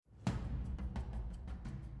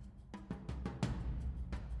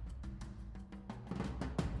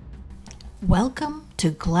Welcome to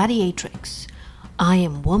Gladiatrix. I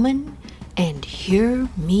am woman, and hear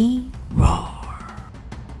me roar.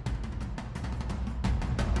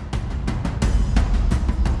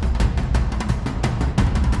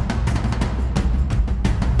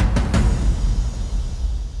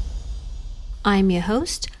 I'm your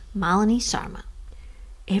host, Malini Sarma.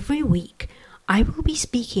 Every week, I will be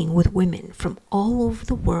speaking with women from all over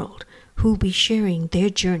the world who will be sharing their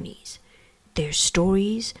journeys, their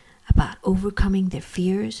stories about overcoming their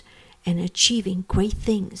fears and achieving great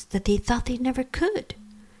things that they thought they never could.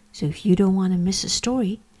 So if you don't want to miss a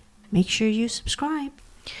story, make sure you subscribe.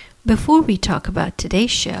 Before we talk about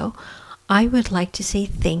today's show, I would like to say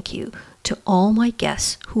thank you to all my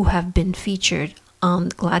guests who have been featured on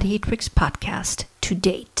the Gladiatrix podcast to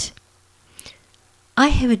date. I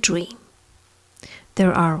have a dream.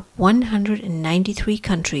 There are 193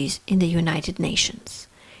 countries in the United Nations,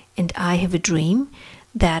 and I have a dream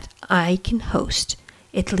that I can host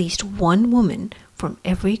at least one woman from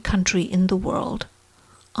every country in the world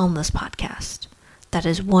on this podcast. That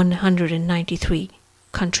is 193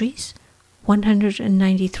 countries,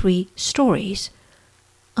 193 stories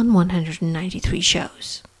on 193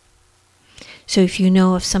 shows. So if you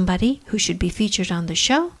know of somebody who should be featured on the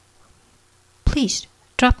show, please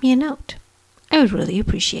drop me a note. I would really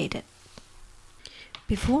appreciate it.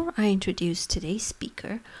 Before I introduce today's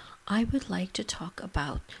speaker, I would like to talk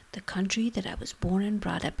about the country that I was born and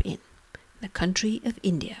brought up in, the country of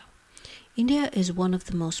India. India is one of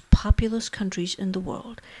the most populous countries in the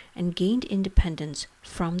world and gained independence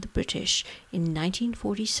from the British in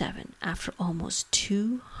 1947 after almost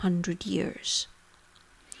 200 years.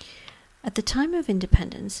 At the time of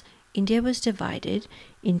independence, India was divided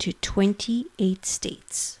into 28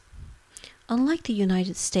 states. Unlike the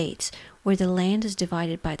United States, where the land is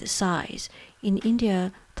divided by the size, in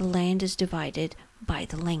India, the land is divided by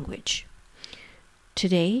the language.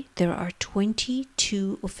 Today, there are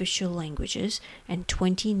 22 official languages and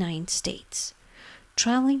 29 states.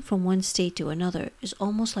 Traveling from one state to another is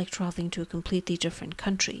almost like traveling to a completely different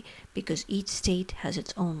country because each state has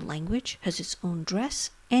its own language, has its own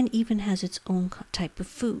dress, and even has its own type of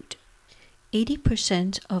food.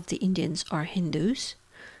 80% of the Indians are Hindus,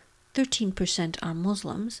 13% are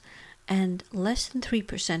Muslims, and less than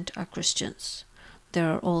 3% are Christians. There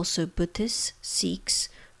are also Buddhists, Sikhs,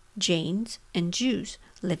 Jains, and Jews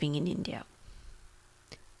living in India.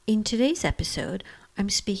 In today's episode, I'm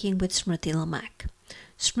speaking with Smriti Lamak.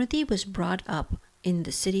 Smriti was brought up in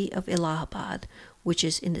the city of Allahabad, which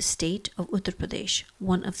is in the state of Uttar Pradesh,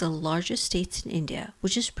 one of the largest states in India,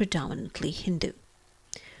 which is predominantly Hindu.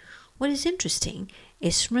 What is interesting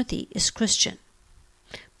is Smriti is Christian,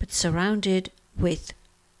 but surrounded with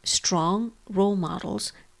strong role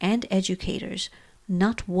models and educators,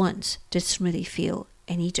 not once did Smriti feel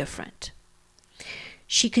any different.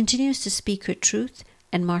 She continues to speak her truth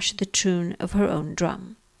and march to the tune of her own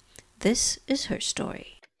drum. This is her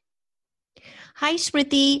story. Hi,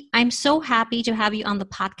 Smriti. I'm so happy to have you on the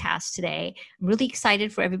podcast today. I'm really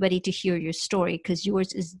excited for everybody to hear your story because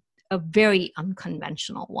yours is a very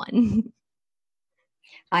unconventional one.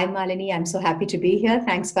 Hi, Malini. I'm so happy to be here.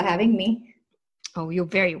 Thanks for having me. Oh, you're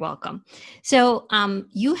very welcome. So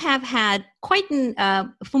you have had quite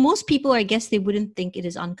for most people, I guess they wouldn't think it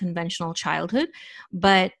is unconventional childhood,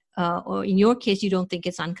 but or in your case, you don't think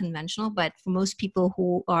it's unconventional, but for most people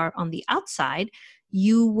who are on the outside,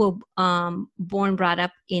 you were born, brought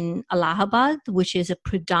up in Allahabad, which is a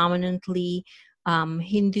predominantly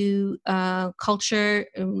Hindu culture,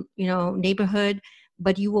 neighborhood,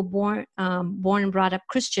 but you were born and brought up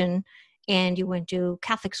Christian, and you went to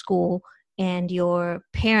Catholic school, and your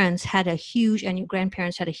parents had and your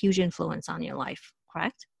grandparents had a huge influence on your life,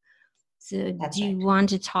 correct? So That's do you right. want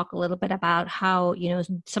to talk a little bit about how,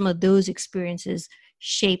 some of those experiences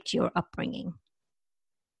shaped your upbringing?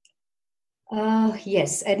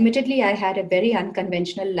 Yes, admittedly, I had a very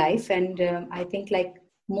unconventional life. And I think like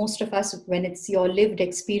most of us, when it's your lived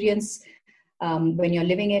experience, when you're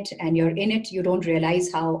living it and you're in it, you don't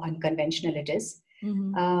realize how unconventional it is.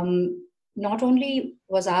 Mm-hmm. Not only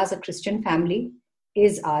was ours a Christian family,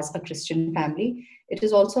 is ours a Christian family, it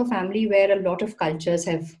is also a family where a lot of cultures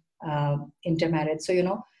have intermarried.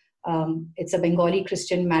 So, it's a Bengali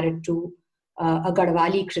Christian married to a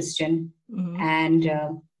Gadwali Christian, mm-hmm. and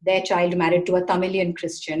their child married to a Tamilian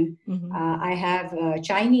Christian. Mm-hmm. I have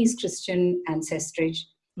Chinese Christian ancestors,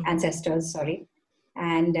 and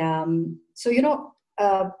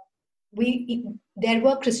there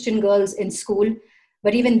were Christian girls in school,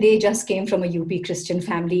 but even they just came from a UP Christian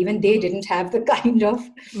family. Even they didn't have the kind of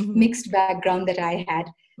mm-hmm. mixed background that I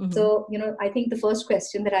had. So, I think the first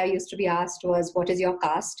question that I used to be asked was, what is your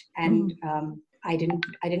caste? And I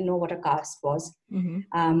didn't know what a caste was.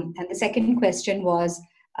 And the second question was,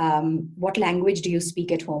 what language do you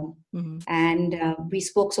speak at home? And we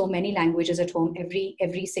spoke so many languages at home.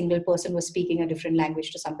 Every single person was speaking a different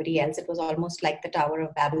language to somebody else. It was almost like the Tower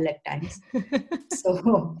of Babel at times.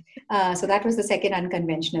 So that was the second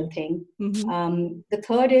unconventional thing. The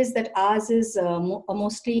third is that ours is a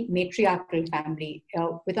mostly matriarchal family,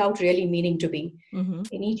 without really meaning to be.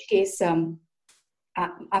 In each case,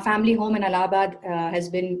 our family home in Allahabad has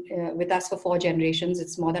been with us for 4 generations.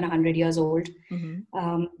 It's more than 100 years old.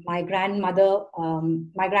 My grandfather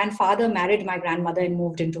married my grandmother and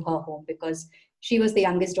moved into her home because she was the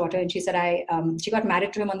youngest daughter. And she said, she got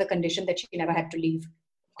married to him on the condition that she never had to leave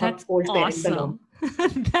her old parents alone.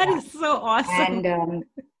 That is so awesome.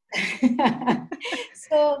 And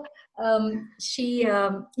so she,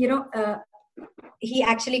 he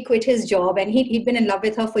actually quit his job, and he'd been in love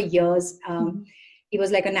with her for years. He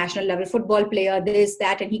was like a national level football player, this,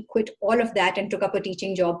 that, and he quit all of that and took up a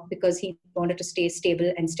teaching job because he wanted to stay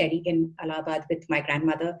stable and steady in Allahabad with my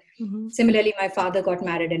grandmother. Similarly, my father got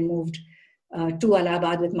married and moved to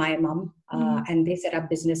Allahabad with my mom, and they set up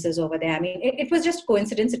businesses over there. I mean, it was just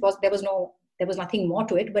coincidence. There was nothing more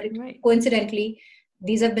to it, but coincidentally,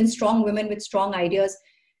 these have been strong women with strong ideas.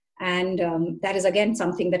 And that is, again,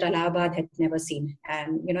 something that Allahabad had never seen.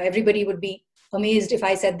 And, everybody would be amazed if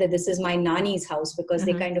I said that this is my nani's house, because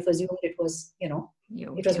they kind of assumed it was, it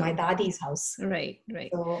was my dadi's house. Right.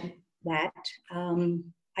 So that,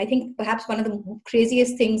 I think perhaps one of the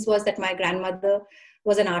craziest things was that my grandmother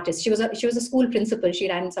was an artist. She was a school principal. She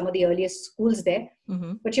ran some of the earliest schools there,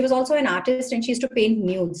 but she was also an artist, and she used to paint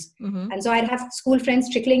nudes. And so I'd have school friends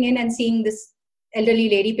trickling in and seeing this elderly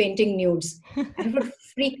lady painting nudes, and it would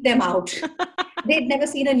freak them out. They'd never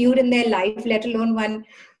seen a nude in their life, let alone one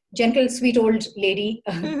gentle, sweet old lady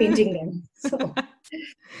painting them. So,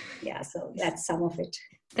 yeah, so that's some of it.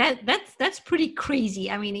 That's pretty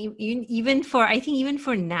crazy. I mean, even for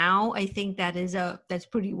now, I think that's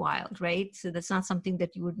pretty wild, right? So that's not something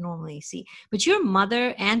that you would normally see. But your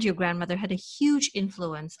mother and your grandmother had a huge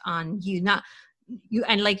influence on you. Not you,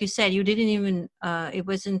 and like you said, you didn't even it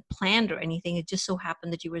wasn't planned or anything. It just so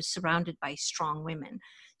happened that you were surrounded by strong women.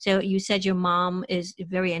 So you said your mom is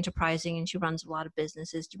very enterprising and she runs a lot of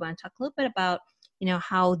businesses. Do you want to talk a little bit about,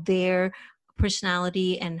 how their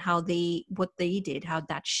personality and what they did, how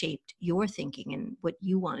that shaped your thinking and what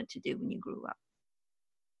you wanted to do when you grew up?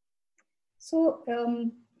 So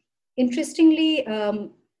interestingly,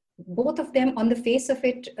 both of them on the face of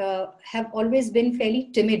it have always been fairly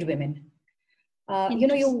timid women.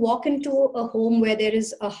 You walk into a home where there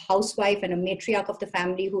is a housewife and a matriarch of the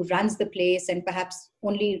family who runs the place and perhaps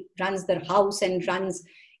only runs the house and runs,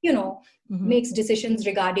 makes decisions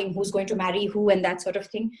regarding who's going to marry who and that sort of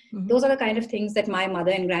thing. Those are the kind of things that my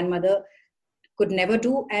mother and grandmother could never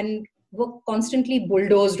do and were constantly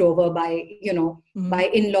bulldozed over by, by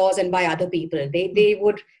in-laws and by other people. They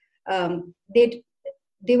were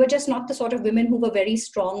just not the sort of women who were very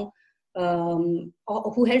strong, or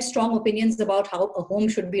who held strong opinions about how a home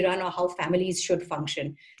should be run or how families should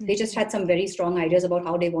function. They just had some very strong ideas about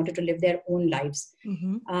how they wanted to live their own lives.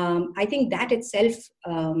 I think that itself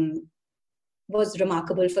was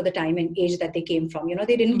remarkable for the time and age that they came from.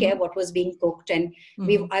 They didn't care what was being cooked, and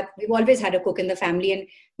we've always had a cook in the family. And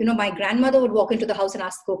my grandmother would walk into the house and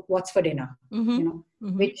ask cook, "What's for dinner?"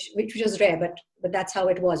 Which was rare, but that's how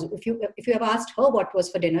it was. If you ever asked her what was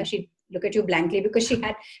for dinner, she'd look at you blankly because she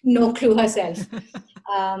had no clue herself.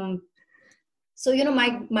 So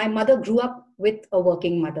my mother grew up with a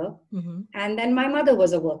working mother, and then my mother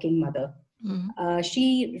was a working mother.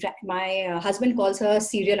 My husband calls her a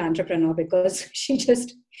serial entrepreneur because she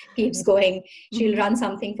just keeps going. She'll run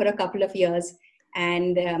something for a couple of years,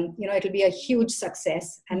 and it'll be a huge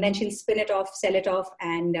success, and then she'll spin it off, sell it off,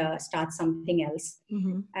 and start something else.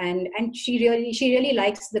 And she really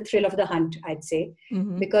likes the thrill of the hunt, I'd say,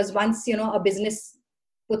 because once a business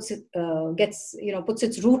puts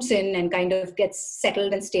its roots in and kind of gets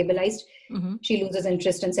settled and stabilized, she loses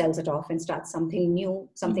interest and sells it off and starts something new,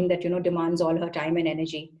 something that demands all her time and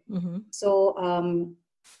energy. So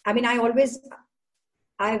I mean,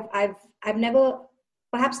 I've never,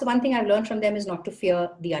 perhaps the one thing I've learned from them is not to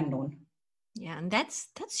fear the unknown. Yeah, and that's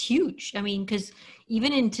huge. I mean, because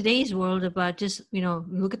even in today's world, about just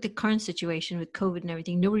look at the current situation with COVID and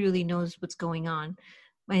everything, nobody really knows what's going on.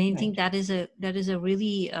 I think that is a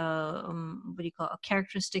really what do you call, a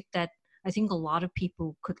characteristic that I think a lot of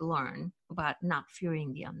people could learn about, not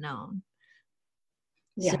fearing the unknown.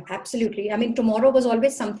 So, Yeah, absolutely. I mean, tomorrow was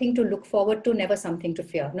always something to look forward to, never something to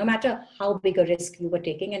fear, no matter how big a risk you were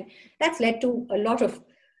taking. And that's led to a lot of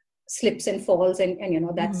slips and falls, and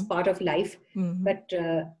that's mhm, part of life. mhm. But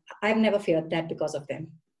I've never feared that because of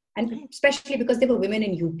them. And especially because they were women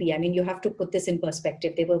in UP. I mean, you have to put this in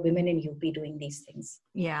perspective. They were women in UP doing these things.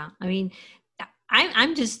 Yeah, I mean,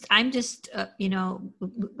 I'm just,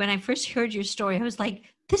 when I first heard your story, I was like,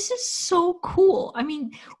 this is so cool. I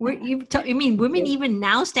mean, I mean, women Yeah. even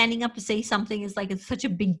now standing up to say something is like, it's such a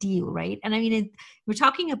big deal, right? And I mean, we're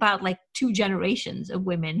talking about like two generations of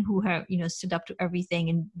women who have, stood up to everything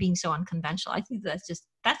and being so unconventional. I think that's just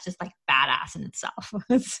like badass in itself.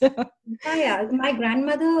 So, Yeah. My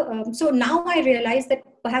grandmother. So now I realize that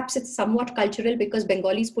perhaps it's somewhat cultural because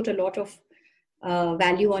Bengalis put a lot of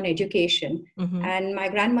value on education. mhm, And my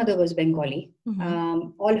grandmother was Bengali.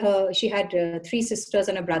 mhm, She had three sisters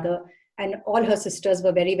and a brother, and all her sisters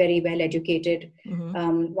were very, very well educated.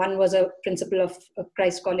 mhm, One was a principal of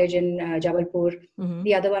Christ College in Jabalpur. mhm,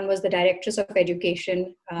 The other one was the directress of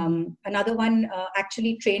education. mhm. Another one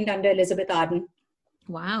actually trained under Elizabeth Arden,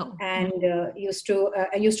 Wow. and I used to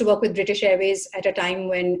work with British Airways at a time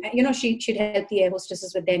when she'd help the air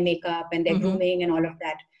hostesses with their makeup and their Mhm, grooming and all of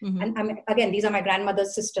that. mhm. And again, these are my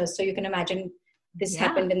grandmother's sisters, so you can imagine this Yeah,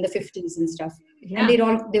 happened in the 50s and stuff. And yeah.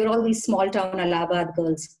 they were all these small town Allahabad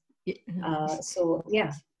girls. Yeah. So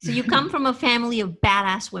yeah. So you come from a family of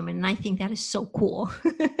badass women, and I think that is so cool.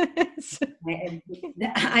 So- I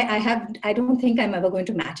don't think I'm ever going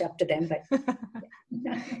to match up to them, but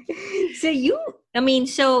so your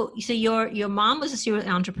mom was a serial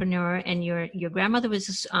entrepreneur, and your grandmother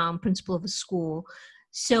was principal of a school.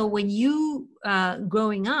 So when you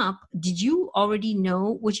growing up, did you already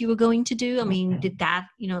know what you were going to do? I mean, did that,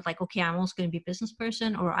 like, okay, I'm also going to be a business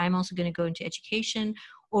person, or I'm also going to go into education,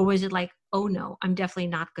 or was it like, oh no, I'm definitely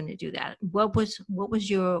not going to do that? What was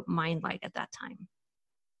your mind like at that time?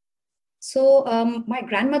 So my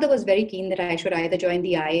grandmother was very keen that I should either join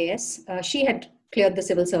the IAS. She had cleared the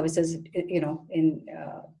civil services, in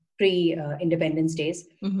pre-independence days,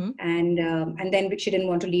 Mm-hmm. and then she didn't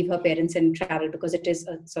want to leave her parents and travel because it is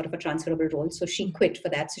a sort of a transferable role. So she quit for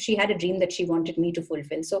that. So she had a dream that she wanted me to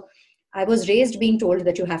fulfill. So I was raised being told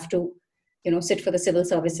that you have to, sit for the civil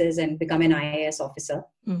services and become an IAS officer.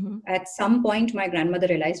 Mm-hmm. At some point, my grandmother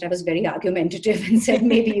realized I was very argumentative and said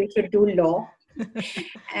maybe you should do law.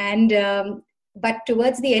 And but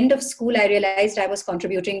towards the end of school, I realized I was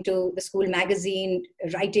contributing to the school magazine,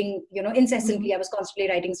 writing, Mm-hmm. incessantly. I was constantly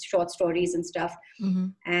writing short stories and stuff. Mm-hmm.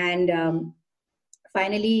 And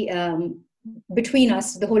finally, between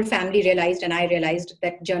us, the whole family realized, and I realized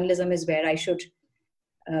that journalism is where I should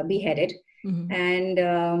be headed. Mm-hmm.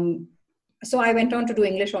 And so I went on to do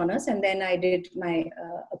English honors, and then I did my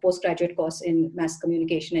a postgraduate course in mass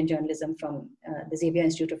communication and journalism from the Xavier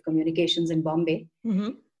Institute of Communications in Bombay.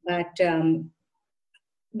 Mm-hmm. But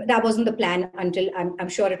that wasn't the plan until, I'm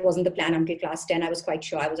sure it wasn't the plan until class 10. I was quite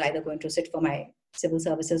sure I was either going to sit for my civil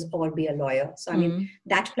services or be a lawyer. So, I mean,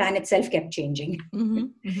 that plan itself kept changing. Mm-hmm.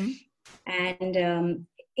 Mm-hmm. And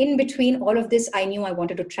in between all of this, I knew I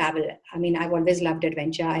wanted to travel. I mean, I've always loved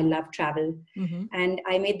adventure. I love travel. Mm-hmm. And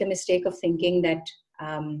I made the mistake of thinking that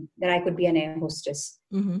I could be an air hostess.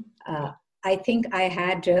 Mm-hmm. I think I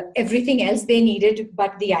had everything else they needed,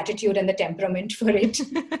 but the attitude and the temperament for it.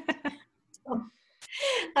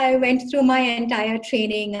 I went through my entire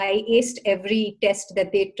training. I aced every test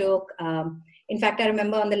that they took. In fact, I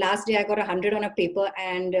remember on the last day, I got 100 on a paper,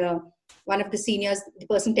 and one of the seniors, the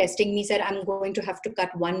person testing me, said, I'm going to have to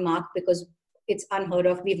cut 1 mark because it's unheard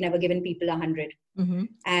of. We've never given people 100. Mm-hmm.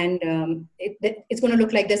 And it's going to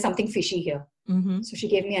look like there's something fishy here. Mm-hmm. So she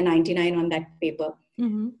gave me a 99 on that paper.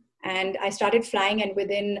 Mm-hmm. And I started flying, and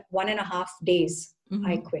within 1.5 days, Mm-hmm.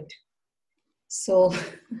 I quit. So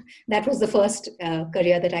that was the first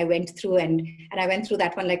career that I went through, and I went through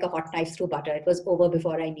that one like a hot knife through butter. It was over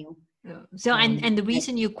before I knew. So and the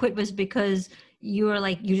reason you quit was because you were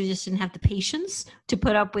like, you just didn't have the patience to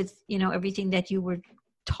put up with, everything that you were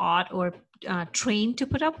taught or trained to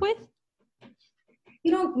put up with?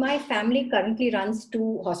 My family currently runs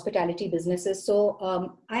 2 hospitality businesses.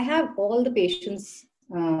 So I have all the patience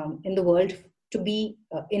in the world to be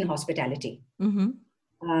in hospitality. Mm-hmm.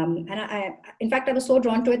 And in fact, I was so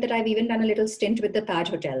drawn to it that I've even done a little stint with the Taj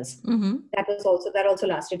hotels. Mm-hmm. That also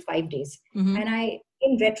lasted 5 days. Mm-hmm. And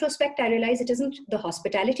in retrospect, I realized it isn't the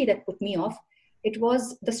hospitality that put me off. It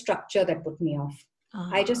was the structure that put me off.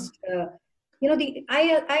 I just,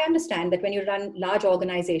 I understand that when you run large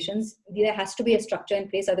organizations, there has to be a structure in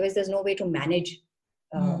place. Otherwise, there's no way to manage,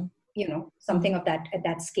 something of that at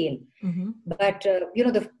that scale. Mm-hmm. But,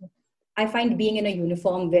 I find being in a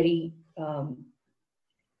uniform very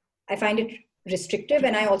I find it restrictive,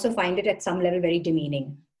 and I also find it at some level very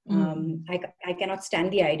demeaning. I cannot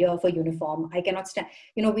stand the idea of a uniform. I cannot stand,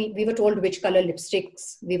 we were told which color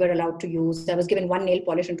lipsticks we were allowed to use. I was given one nail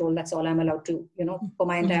polish and told that's all I'm allowed to, for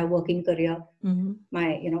my entire working career, my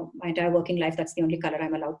entire working life, that's the only color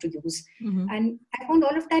I'm allowed to use. And I found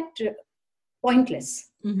all of that pointless.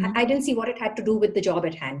 I didn't see what it had to do with the job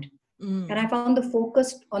at hand. And I found the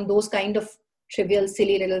focus on those kind of trivial,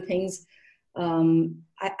 silly little things.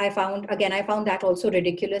 I found that also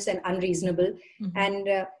ridiculous and unreasonable. And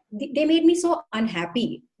they made me so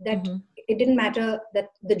unhappy that it didn't matter that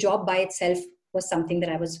the job by itself was something that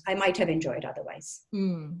I might have enjoyed otherwise.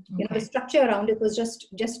 The structure around it was just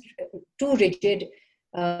too rigid,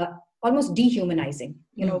 almost dehumanizing.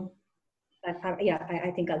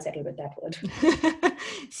 I think I'll settle with that word.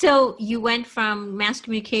 So you went from mass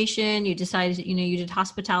communication, you decided, you did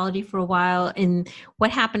hospitality for a while. And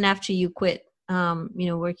what happened after you quit,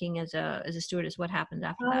 working as a stewardess? What happened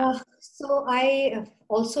after that? So I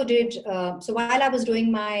also did, so while I was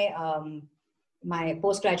doing my, my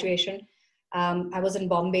post-graduation, I was in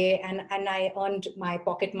Bombay and I earned my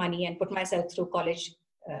pocket money and put myself through college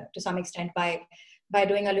to some extent by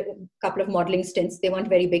doing a couple of modeling stints. They weren't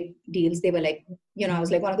very big deals. They were like, I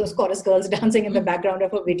was like one of those chorus girls dancing in the background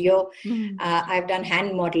of a video. I've done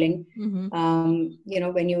hand modeling.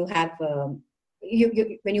 When you have,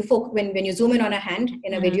 when you zoom in on a hand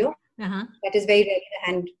in a video, that is very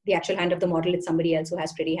rarely the actual hand of the model. It's somebody else who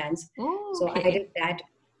has pretty hands. So I did that.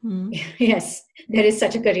 Yes, there is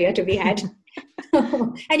such a career to be had.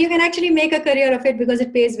 And you can actually make a career of it because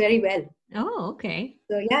it pays very well. Oh, okay.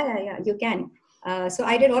 So yeah, you can. So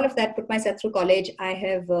I did all of that, put myself through college. I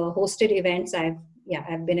have hosted events. I've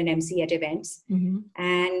been an MC at events.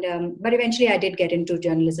 And but eventually I did get into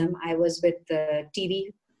journalism. I was with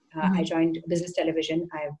TV. I joined business television.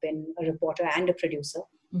 I've been a reporter and a producer.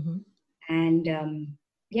 And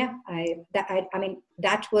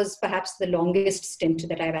that was perhaps the longest stint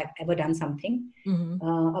that I've ever done something.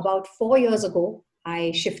 About 4 years ago,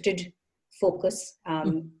 I shifted focus,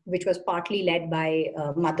 which was partly led by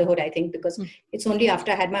motherhood, I think, because it's only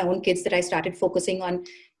after I had my own kids that I started focusing on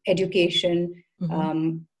education,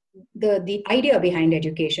 the idea behind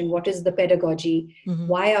education. What is the pedagogy?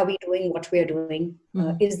 Why are we doing what we're doing?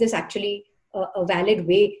 Is this actually a valid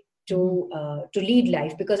way to lead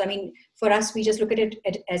life? Because for us, we just look at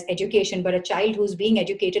it as education, but a child who's being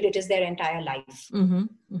educated, it is their entire life.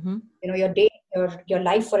 Your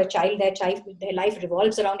life for a child, their life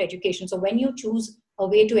revolves around education. So when you choose a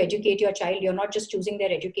way to educate your child, you're not just choosing their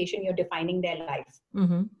education, you're defining their life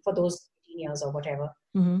for those 15 years or whatever.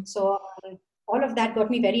 So all of that got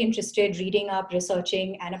me very interested, reading up,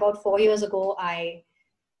 researching. And about 4 years ago, I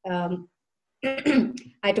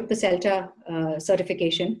took the CELTA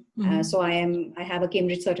certification. So I have a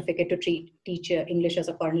Cambridge certificate to teach English as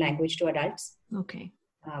a foreign language to adults. Okay.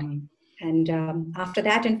 After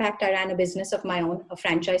that, in fact, I ran a business of my own, a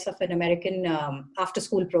franchise of an American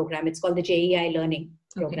after-school program. It's called the JEI Learning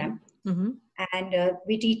Program. And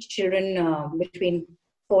we teach children between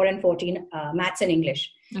 4 and 14 maths and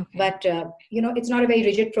English. But, it's not a very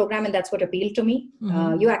rigid program, and that's what appealed to me.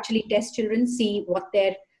 You actually test children, see what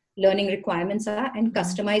their learning requirements are, and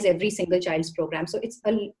customize every single child's program. So it's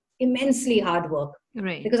immensely hard work.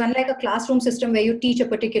 Right. Because unlike a classroom system where you teach a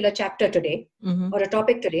particular chapter today or a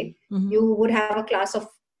topic today, you would have a class of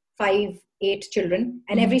 5, 8 children,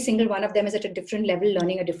 and every single one of them is at a different level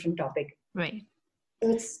learning a different topic. Right. So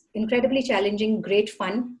it's incredibly challenging, great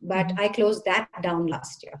fun, but I closed that down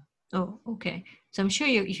last year. Oh, okay. So I'm sure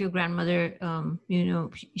if your grandmother,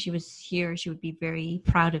 she was here, she would be very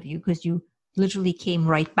proud of you, because you literally came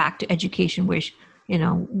right back to education, where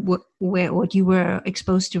what you were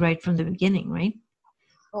exposed to right from the beginning, right?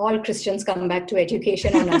 All Christians come back to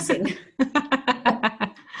education or nursing.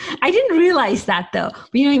 I didn't realize that, though.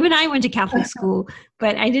 Even I went to Catholic school,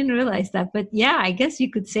 but I didn't realize that. But yeah, I guess you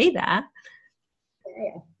could say that.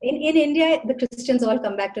 In India, the Christians all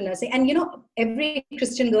come back to nursing. And, every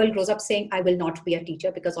Christian girl grows up saying, I will not be a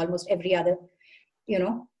teacher, because almost every other,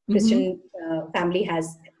 Christian family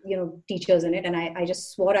has, teachers in it. And I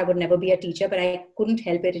just swore I would never be a teacher, but I couldn't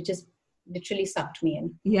help it. It just literally sucked me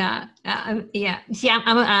in. Yeah. See,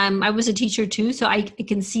 I was a teacher too, so I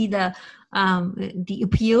can see the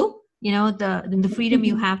appeal, the freedom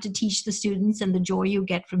you have to teach the students, and the joy you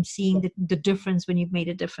get from seeing the difference when you've made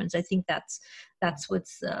a difference. I think that's what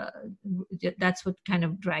kind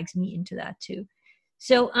of drags me into that too.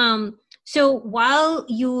 So while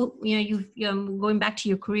you going back to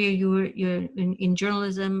your career, you're in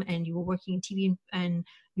journalism, and you were working in TV, and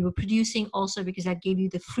you were producing also, because that gave you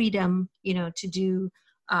the freedom, to do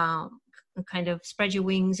kind of spread your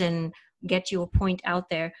wings and get your point out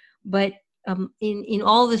there. But in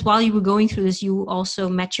all this, while you were going through this, you also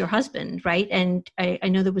met your husband, right? And I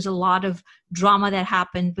know there was a lot of drama that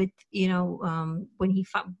happened, but when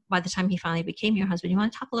by the time he finally became your husband, you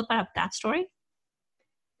want to talk a little bit about that story?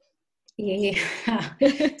 Yeah.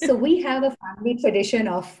 So we have a family tradition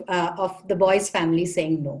of the boys' family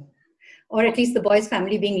saying no, or at least the boys'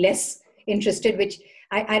 family being less interested, which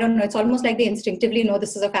I don't know. It's almost like they instinctively know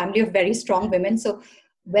this is a family of very strong women. So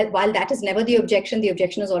while that is never the objection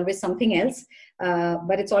is always something else.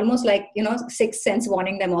 But it's almost like, sixth sense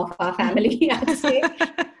warning them off our family, I'd say.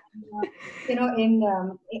 In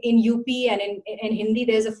UP and in Hindi,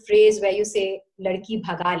 there's a phrase where you say, "Ladki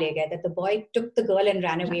bhaga le gaye," that the boy took the girl and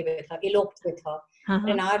ran away with her, eloped with her. Uh-huh.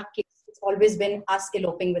 In our case, it's always been us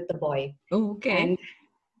eloping with the boy. Oh, okay. And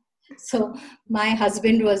so my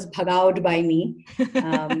husband was bhagaud by me.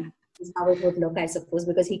 Is how it would look, I suppose,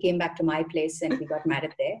 because he came back to my place and we got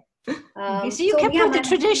married there. So you kept with the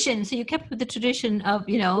tradition. So you kept with the tradition of,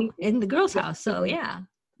 in the girl's house. So yeah.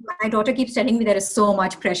 My daughter keeps telling me there is so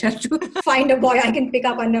much pressure to find a boy I can pick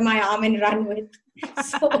up under my arm and run with.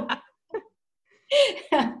 So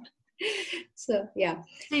yeah. So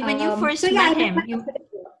when you first met him,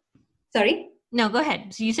 Sorry? No, go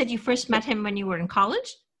ahead. So you said you first met him when you were in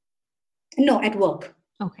college? No, at work.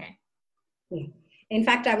 Okay. Yeah. In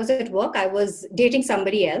fact, I was at work. I was dating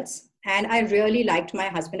somebody else. And I really liked my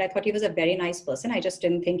husband. I thought he was a very nice person. I just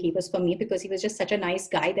didn't think he was for me because he was just such a nice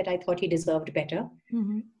guy that I thought he deserved better.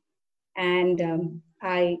 Mm-hmm. And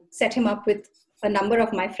I set him up with a number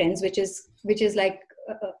of my friends, which is like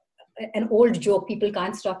an old joke. People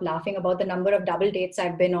can't stop laughing about the number of double dates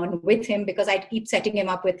I've been on with him because I'd keep setting him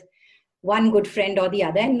up with one good friend or the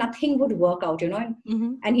other, and nothing would work out,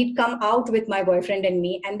 Mm-hmm. And he'd come out with my boyfriend and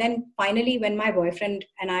me. And then finally, when my boyfriend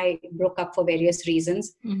and I broke up for various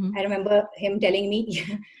reasons, mm-hmm. I remember him telling me,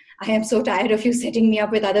 "I am so tired of you setting me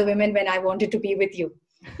up with other women when I wanted to be with you."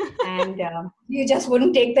 And you just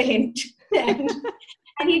wouldn't take the hint.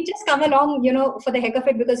 And he'd just come along, for the heck of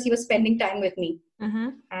it, because he was spending time with me. Mm-hmm.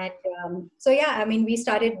 And we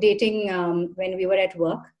started dating when we were at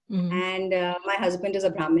work. Mm-hmm. And my husband is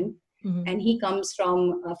a Brahmin. Mm-hmm. And he comes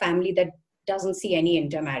from a family that doesn't see any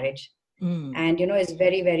intermarriage. Mm. And, is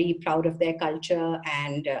very, very proud of their culture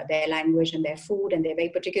and their language and their food. And they're very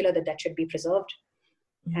particular that should be preserved.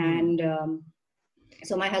 Mm. And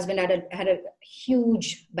so my husband had a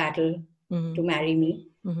huge battle mm-hmm. to marry me.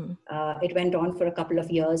 Mm-hmm. It went on for a couple of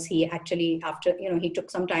years. He actually, after, he took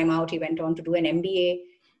some time out, he went on to do an MBA.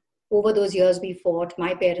 Over those years, we fought.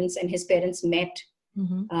 My parents and his parents met.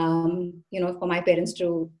 Mm-hmm. For my parents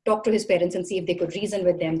to talk to his parents and see if they could reason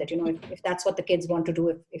with them that, if that's what the kids want to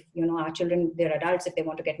do, if our children, they're adults, if they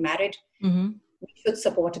want to get married, mm-hmm. we should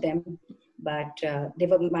support them. But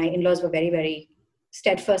my in-laws were very, very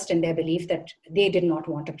steadfast in their belief that they did not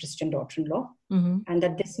want a Christian daughter-in-law, mm-hmm. and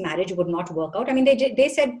that this marriage would not work out. I mean, they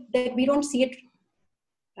said that we don't see it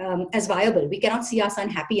as viable. We cannot see our son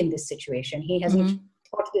happy in this situation. He hasn't mm-hmm.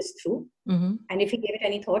 thought this through. Mm-hmm. And if he gave it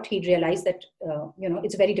any thought, he'd realize that,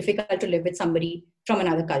 it's very difficult to live with somebody from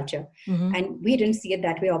another culture. Mm-hmm. And we didn't see it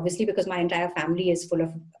that way, obviously, because my entire family is full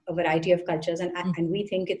of a variety of cultures. And we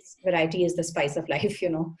think variety is the spice of life,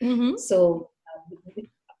 Mm-hmm. So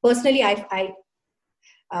personally,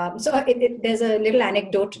 there's a little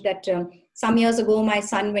anecdote that some years ago, my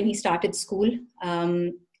son, when he started school,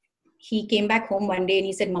 he came back home one day and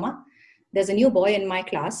he said, "Mama, there's a new boy in my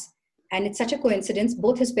class. And it's such a coincidence.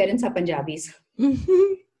 Both his parents are Punjabis."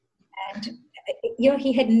 Mm-hmm. And,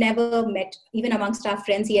 he had never met, even amongst our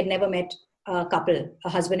friends, he had never met a couple, a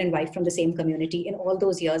husband and wife from the same community in all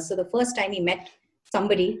those years. So the first time he met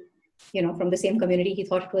somebody, from the same community, he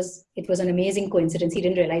thought it was an amazing coincidence. He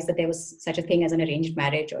didn't realize that there was such a thing as an arranged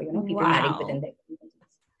marriage or, people wow. married within their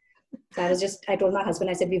communities. So I told my husband,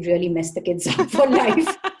 I said, "We've really messed the kids up for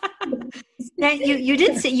life." Now, you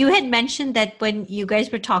did say, you had mentioned that when you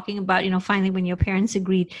guys were talking about, finally when your parents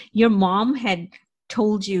agreed, your mom had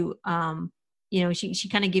told you, she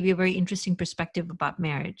kind of gave you a very interesting perspective about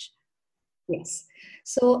marriage. Yes.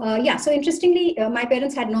 So, so interestingly, my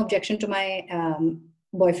parents had no objection to my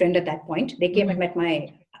boyfriend at that point. They came mm-hmm.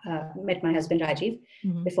 and met my husband, Rajiv.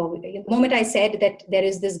 Mm-hmm. The moment I said that there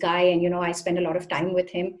is this guy and, I spend a lot of time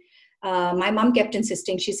with him, my mom kept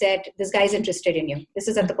insisting. She said, "This guy's interested in you." This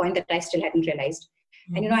is at the point that I still hadn't realized.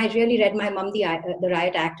 Mm-hmm. And, I really read my mom the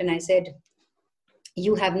Riot Act, and I said,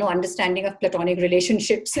 "You have no understanding of platonic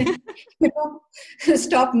relationships.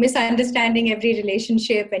 Stop misunderstanding every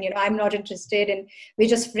relationship. And, I'm not interested, and we're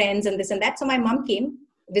just friends and this and that." So my mom came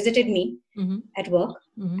visited me at work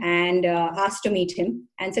and asked to meet him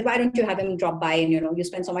and said, why don't you have him drop by and, you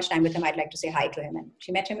spend so much time with him. I'd like to say hi to him. And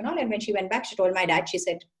she met him and all. And when she went back, she told my dad, she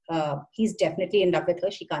said, he's definitely in love with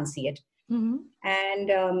her. She can't see it.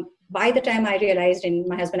 And by the time I realized, and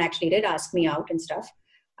my husband actually did ask me out and stuff,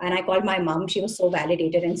 and I called my mom. She was so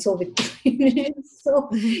validated and so with so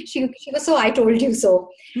she was so, I told you so.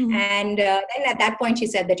 And then at that point she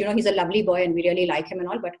said that, he's a lovely boy and we really like him and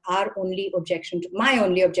all. But my only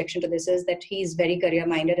objection to this is that he's very career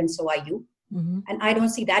minded and so are you. And I don't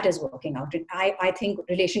see that as working out. I think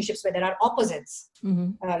relationships where there are opposites,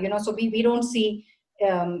 so we don't see,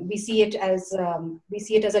 we see it as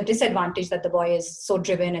a disadvantage that the boy is so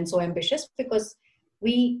driven and so ambitious, because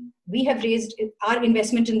we have raised, our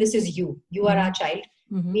investment in this is you are our child.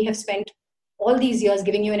 We have spent all these years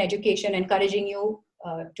giving you an education, encouraging you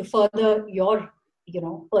to further your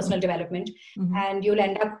personal development, and you'll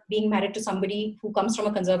end up being married to somebody who comes from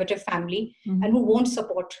a conservative family and who won't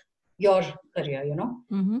support your career.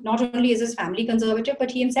 Not only is his family conservative, but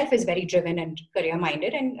he himself is very driven and career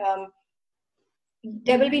minded, and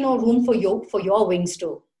there will be no room for your wings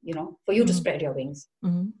to for you to spread your wings.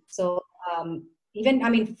 So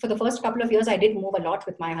even, for the first couple of years, I did move a lot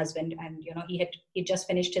with my husband, and he just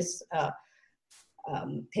finished his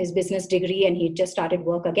business degree and he just started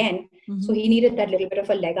work again. So he needed that little bit of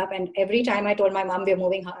a leg up. And every time I told my mom we're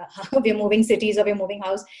moving cities or we're moving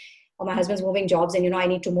house, or my husband's moving jobs, and I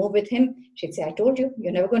need to move with him, she'd say, I told you,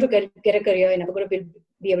 you're never going to get a career, you're never going to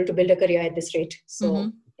be able to build a career at this rate.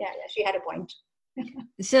 So yeah, she had a point.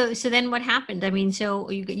 So then what happened? So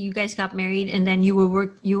you guys got married, and then you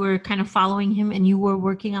were kind of following him, and you were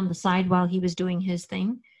working on the side while he was doing his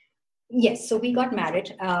thing. Yes. So we got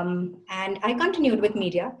married, and I continued with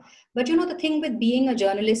media. But the thing with being a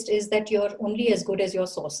journalist is that you're only as good as your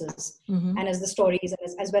sources and as the stories,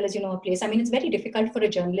 as well as a place. It's very difficult for a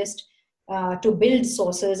journalist to build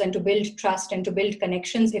sources and to build trust and to build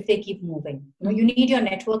connections if they keep moving. You need your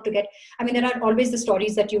network to get, there are always the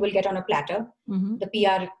stories that you will get on a platter, the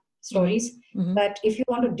PR stories. But if you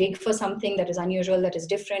want to dig for something that is unusual, that is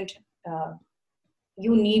different,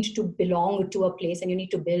 you need to belong to a place and you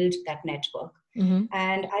need to build that network.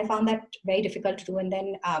 And I found that very difficult to do. And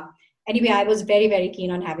then anyway, I was very, very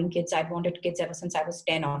keen on having kids. I'd wanted kids ever since I was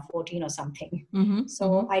 10 or 14 or something.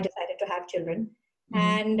 So I decided to have children.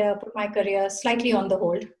 And put my career slightly on the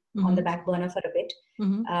hold, on the back burner for a bit.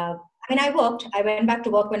 I worked. I went back to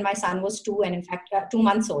work when my son was 2, and in fact, 2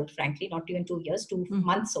 months old, frankly, not even 2 years, 2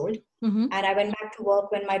 months old. And I went back to work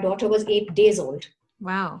when my daughter was 8 days old.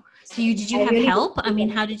 Wow. So did you have help?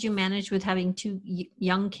 How did you manage with having 2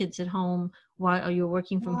 young kids at home while you were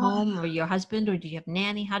working from home, or your husband, or do you have a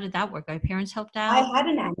nanny? How did that work? Are your parents helped out? I had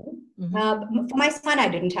a nanny. For my son, I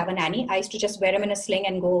didn't have a nanny. I used to just wear him in a sling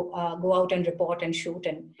and go out and report and shoot.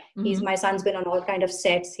 And my son's been on all kind of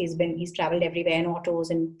sets. He's traveled everywhere in autos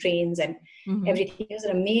and trains and everything. He was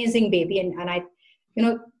an amazing baby. And I,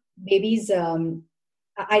 babies,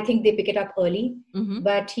 I think they pick it up early,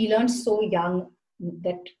 but he learned so young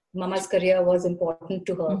that mama's career was important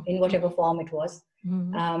to her in whatever form it was.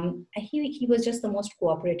 He was just the most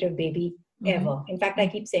cooperative baby ever. In fact, I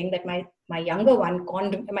keep saying that my younger one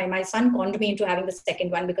my son conned me into having the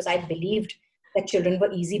second one, because I believed that children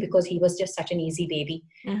were easy because he was just such an easy baby.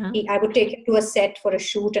 I would take him to a set for a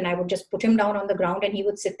shoot and I would just put him down on the ground and he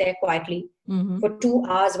would sit there quietly for 2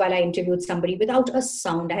 hours while I interviewed somebody without a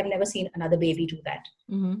sound. I have never seen another baby do that.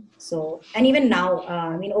 So, and even now,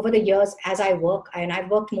 over the years as I work, and I've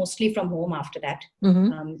worked mostly from home after that,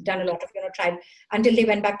 done a lot of, tried until they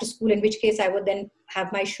went back to school, in which case I would then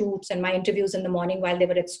have my shoots and my interviews in the morning while they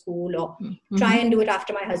were at school, or try and do it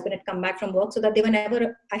after my husband had come back from work, so that they were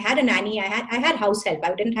never, I had a nanny, I had house help.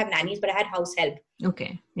 I didn't have nannies, but I had house help.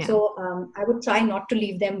 Okay. Yeah. So I would try not to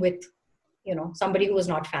leave them with, somebody who was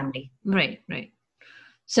not family. Right.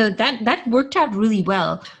 So that worked out really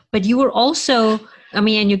well. But you were also, and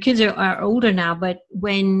your kids are older now, but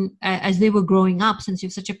when, as they were growing up, since you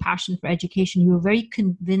have such a passion for education, you were very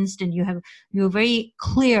convinced and you were very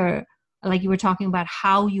clear, like you were talking about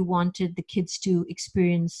how you wanted the kids to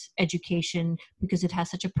experience education, because it has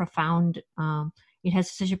such a profound,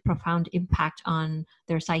 impact on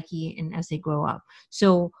their psyche and as they grow up.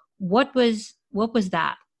 So what was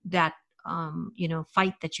that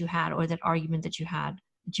fight that you had, or that argument that you had,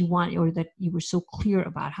 that you want, or that you were so clear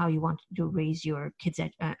about how you wanted to raise your kids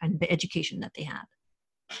and the education that they had?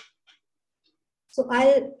 So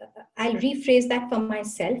I'll rephrase that for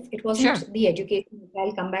myself. It wasn't the education.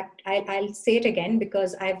 I'll come back. I'll say it again,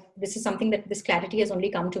 because this is something that this clarity has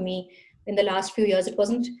only come to me in the last few years. It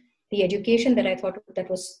wasn't the education that I thought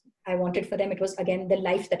I wanted for them. It was, again, the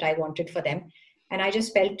life that I wanted for them. And I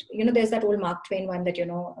just felt, there's that old Mark Twain one that,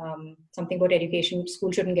 something about education,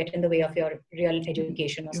 school shouldn't get in the way of your real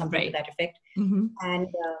education or something to that effect. Mm-hmm. And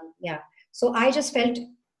so I just felt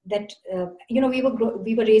that,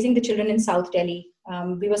 we were raising the children in South Delhi.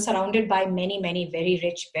 We were surrounded by many, many very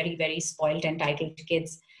rich, very, very spoiled, entitled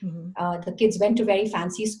kids. Mm-hmm. The kids went to very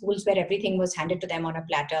fancy schools where everything was handed to them on a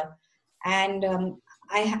platter. And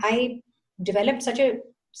I developed such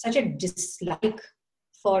a dislike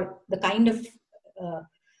for the kind of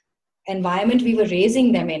environment we were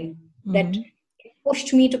raising them in, that it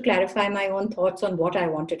pushed me to clarify my own thoughts on what I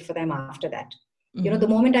wanted for them after that. The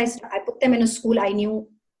moment I put them in a school, I knew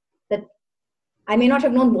that I may not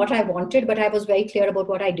have known what I wanted, but I was very clear about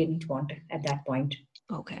what I didn't want at that point.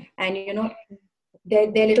 Okay. And,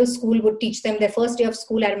 their little school would teach them, their first day of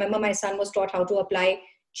school, I remember my son was taught how to apply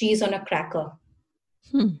cheese on a cracker.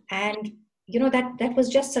 And, that was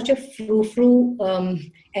just such a frou-frou,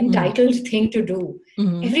 entitled thing to do.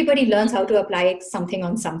 Everybody learns how to apply something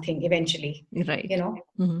on something eventually. Right. They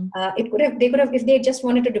could have, if they just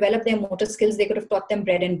wanted to develop their motor skills, they could have taught them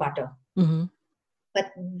bread and butter.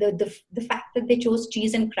 But the fact that they chose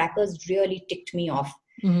cheese and crackers really ticked me off.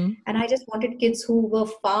 And I just wanted kids who were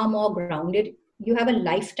far more grounded. You have a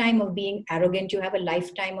lifetime of being arrogant. You have a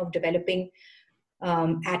lifetime of developing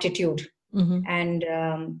attitude and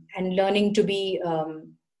learning to be,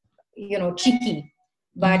 cheeky.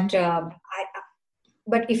 But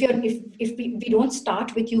but if we don't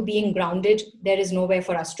start with you being grounded, there is nowhere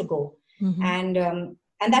for us to go. And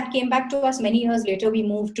that came back to us many years later. We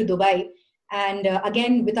moved to Dubai. And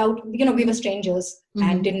again, without, we were strangers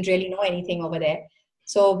and didn't really know anything over there.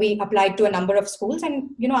 So we applied to a number of schools, and,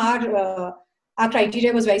 our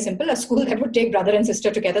criteria was very simple: a school that would take brother and sister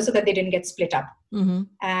together so that they didn't get split up.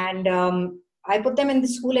 And I put them in the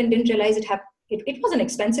school and didn't realize it was an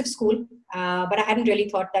expensive school, but I hadn't really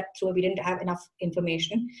thought that through. We didn't have enough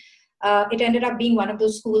information. It ended up being one of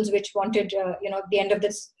those schools which wanted, the end of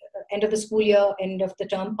the school year, end of the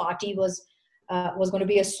term party was going to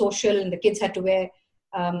be a social, and the kids had to wear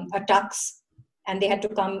a tux, and they had to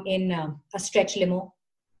come in a stretch limo.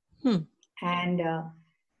 And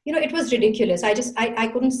it was ridiculous. I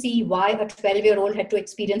couldn't see why a 12-year-old had to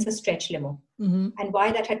experience a stretch limo, and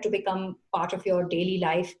why that had to become part of your daily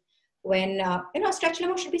life, when a stretch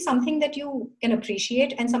limo should be something that you can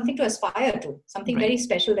appreciate and something to aspire to, something very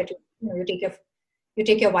special that you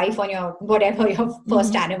take your wife on your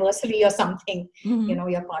first anniversary or something,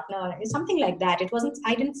 your partner, something like that.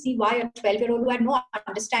 I didn't see why a 12-year-old who had no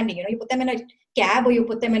understanding, you put them in a cab or you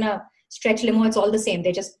put them in a stretch limo, it's all the same.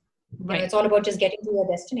 They just, it's all about just getting to your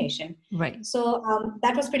destination. Right. So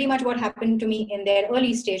that was pretty much what happened to me in their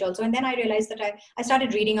early stage also. And then I realized that I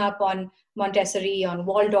started reading up on Montessori, on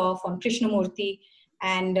Waldorf, on Krishnamurti,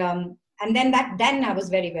 and then I was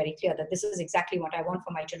very, very clear that this is exactly what I want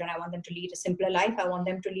for my children. I want them to lead a simpler life. I want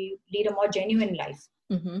them to lead a more genuine life.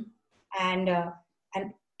 And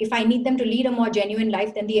if I need them to lead a more genuine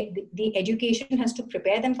life, then the education has to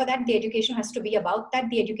prepare them for that. The education has to be about that.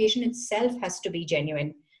 The education itself has to be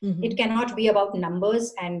genuine. It cannot be about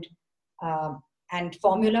numbers and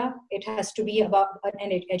formula. It has to be about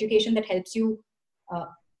an education that helps you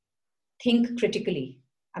think critically.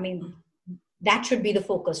 I mean, that should be the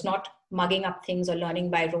focus, not mugging up things or learning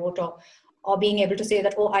by rote or being able to say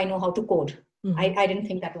that, oh, I know how to code. I didn't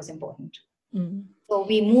think that was important. So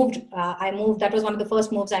we moved, that was one of the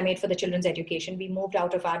first moves I made for the children's education. We moved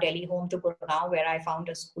out of our Delhi home to Gurgaon, where I found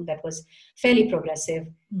a school that was fairly progressive,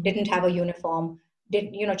 didn't have a uniform,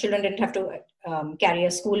 children didn't have to carry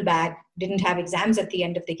a school bag, didn't have exams at the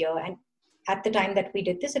end of the year. And at the time that we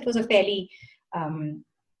did this, it was a fairly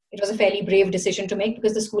brave decision to make,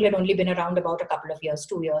 because the school had only been around about a couple of years,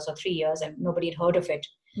 2 years or 3 years, and nobody had heard of it.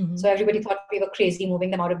 So everybody thought we were crazy moving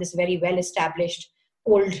them out of this very well-established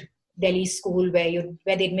old Delhi school where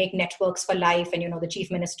they'd make networks for life and, the chief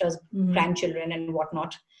minister's grandchildren and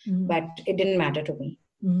whatnot. But it didn't matter to me.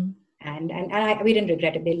 And we didn't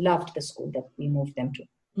regret it. They loved the school that we moved them to.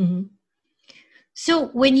 So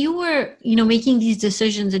when you were, making these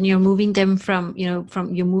decisions and you're moving them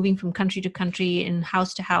you're moving from country to country and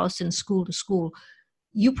house to house and school to school,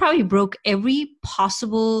 you probably broke every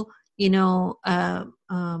possible,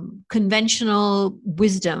 conventional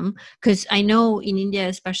wisdom. Because I know in India,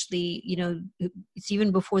 especially, it's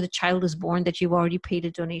even before the child is born that you've already paid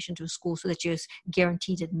a donation to a school so that you're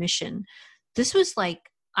guaranteed admission. This was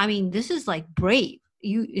this is like brave.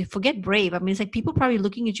 You forget brave. I mean, it's like people probably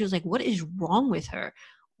looking at you as like, what is wrong with her?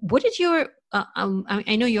 what did your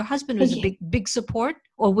I know your husband was a big support,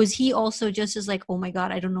 or was he also just as like, oh my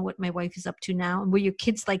God, I don't know what my wife is up to now? And were your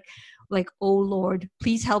kids like, oh Lord,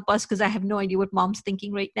 please help us because I have no idea what mom's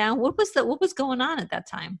thinking right now? What was going on at that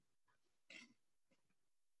time?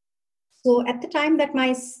 So at the time that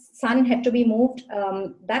my son had to be moved,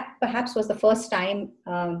 that perhaps was the first and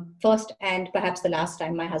perhaps the last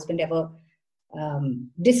time my husband ever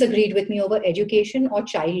disagreed with me over education or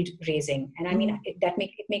child raising. And I mean,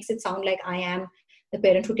 it makes it sound like I am the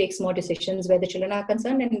parent who takes more decisions where the children are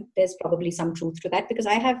concerned. And there's probably some truth to that, because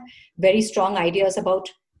I have very strong ideas about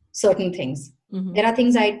certain things. Mm-hmm. There are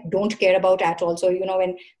things I don't care about at all. So,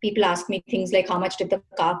 when people ask me things like how much did the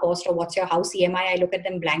car cost or what's your house EMI, I look at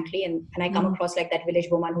them blankly and I come across like that village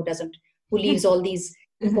woman who leaves all these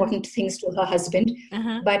important things to her husband.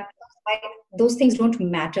 But those things don't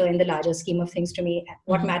matter in the larger scheme of things to me.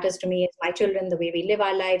 What matters to me is my children, the way we live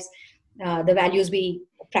our lives, the values we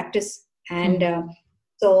practice. And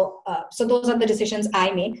so those are the decisions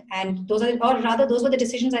I make. And those were the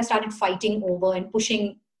decisions I started fighting over and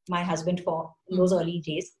pushing my husband for in those early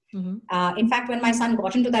days. In fact, when my son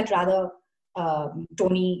got into that rather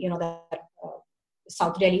Tony, that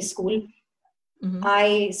South Delhi school,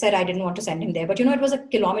 I said I didn't want to send him there. But, it was a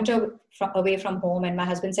kilometer away from home. And my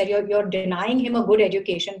husband said, you're denying him a good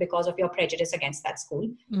education because of your prejudice against that school.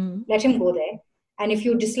 Let him go there. And if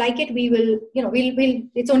you dislike it, we will,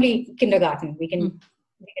 it's only kindergarten. We can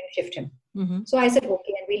shift him. So I said,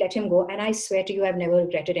 okay. And we let him go. And I swear to you, I've never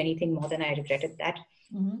regretted anything more than I regretted that.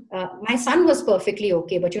 My son was perfectly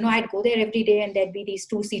okay. But, I'd go there every day and there'd be these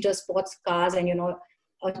 2-seater sports cars. And,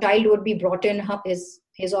 a child would be brought in,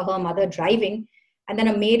 his or her mother driving, and then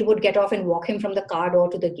a maid would get off and walk him from the car door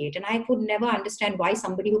to the gate. And I could never understand why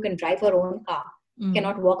somebody who can drive her own car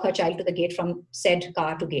cannot walk her child to the gate from said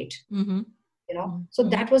car to gate. So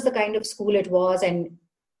that was the kind of school it was. And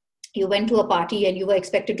you went to a party and you were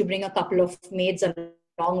expected to bring a couple of maids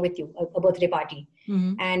along with you, a birthday party.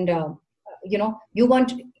 And,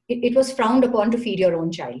 it was frowned upon to feed your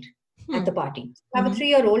own child at the party. I have a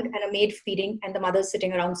 3-year-old and a maid feeding, and the mother's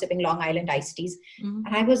sitting around sipping Long Island iced teas. And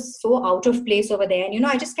I was so out of place over there. And,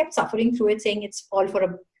 I just kept suffering through it, saying it's all for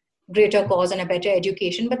a greater cause and a better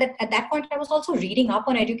education. But at that point, I was also reading up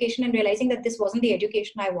on education and realizing that this wasn't the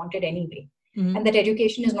education I wanted anyway. And that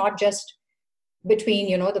education is not just between,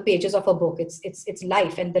 the pages of a book. It's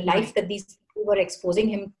life. And the life that these people were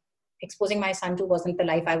exposing my son to wasn't the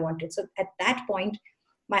life I wanted. So at that point,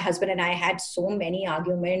 my husband and I had so many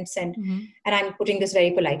arguments, and I'm putting this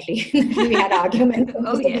very politely. We had arguments.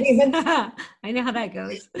 Oh, yes. I know how that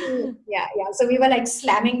goes. Yeah. So we were like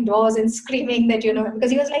slamming doors and screaming that,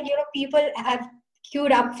 because he was like, people have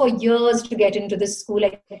queued up for years to get into this school.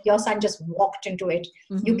 Like, your son just walked into it.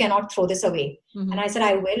 You cannot throw this away. And I said,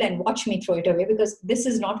 I will, and watch me throw it away, because this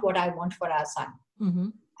is not what I want for our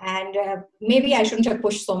son. And maybe I shouldn't have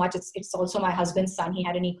pushed so much. It's also my husband's son. He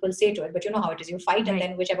had an equal say to it. But you know how it is. You fight, and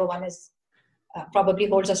then whichever one is probably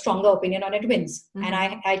holds a stronger opinion on it wins. And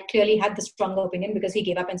I clearly had the stronger opinion, because he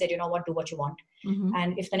gave up and said, do what you want.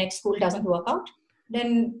 And if the next school doesn't work out,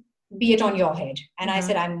 then be it on your head. And I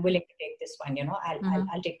said, I'm willing to take this one.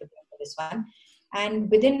 I'll take the blame for this one. And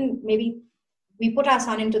within we put our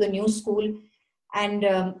son into the new school. And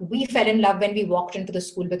we fell in love when we walked into the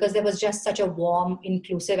school, because there was just such a warm,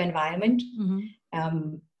 inclusive environment.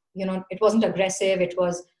 It wasn't aggressive. It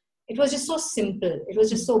was just so simple. It was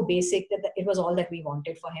just so basic that it was all that we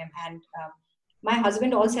wanted for him. And my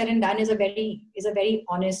husband, all said and done, is a very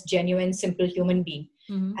honest, genuine, simple human being.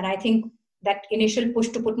 And I think that initial push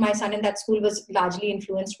to put my son in that school was largely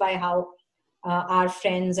influenced by how our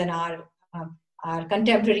friends and our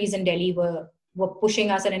contemporaries in Delhi were pushing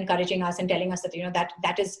us and encouraging us and telling us that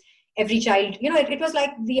that is every child, it was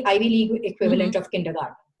like the Ivy League equivalent of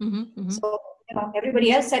kindergarten. So,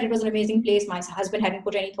 everybody else said it was an amazing place. My husband hadn't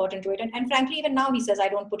put any thought into it. And frankly, even now he says, I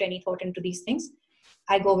don't put any thought into these things.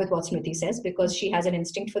 I go with what Smriti says, because she has an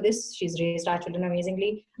instinct for this. She's raised our children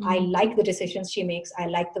amazingly. I like the decisions she makes. I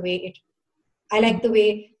like the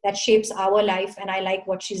way that shapes our life, and I like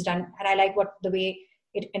what she's done, and I like the way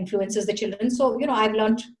it influences the children. So, I've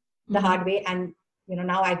learned the hard way, and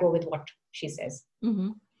now I go with what she says.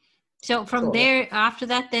 So from there, after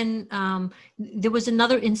that, then there was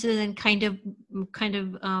another incident kind of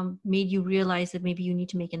made you realize that maybe you need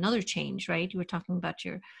to make another change, right? You were talking about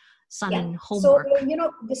your son and homework. So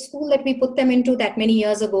the school that we put them into that many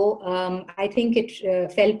years ago, I think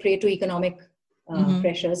it fell prey to economic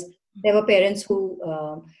pressures. There were parents who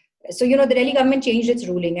the Delhi government changed its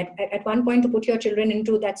ruling at one point. To put your children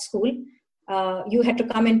into that school, you had to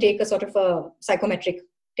come and take a sort of a psychometric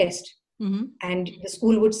test. And the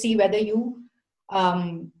school would see whether you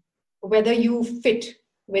whether you fit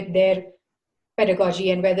with their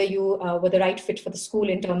pedagogy and whether you were the right fit for the school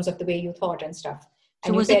in terms of the way you thought and stuff. So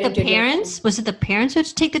and was it the parents? Was it the parents who had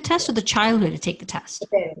to take the test or the child who had to take the test? The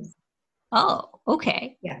parents. Oh,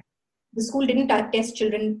 okay. Yeah. The school didn't test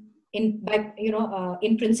children in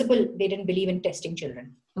principle. They didn't believe in testing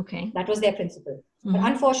children. Okay. That was their principle. But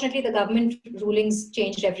unfortunately, the government rulings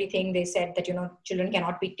changed everything. They said that, children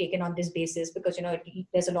cannot be taken on this basis because,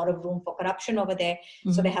 there's a lot of room for corruption over there.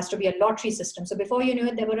 So there has to be a lottery system. So before you knew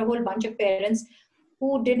it, there were a whole bunch of parents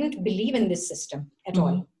who didn't believe in this system at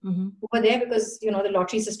all, who were there because, the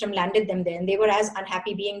lottery system landed them there, and they were as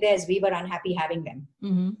unhappy being there as we were unhappy having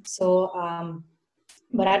them. So,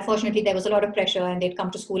 but unfortunately, there was a lot of pressure, and they'd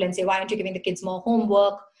come to school and say, why aren't you giving the kids more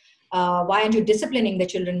homework? Why aren't you disciplining the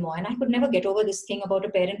children more? And I could never get over this thing about a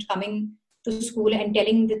parent coming to school and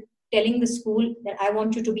telling the school that I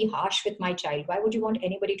want you to be harsh with my child. Why would you want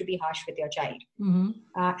anybody to be harsh with your child?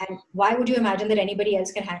 And why would you imagine that anybody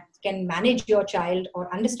else can manage your child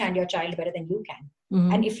or understand your child better than you can?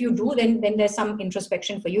 And if you do, then there's some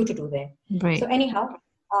introspection for you to do there. Right. So anyhow,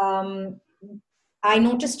 I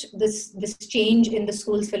noticed this change in the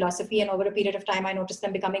school's philosophy, and over a period of time, I noticed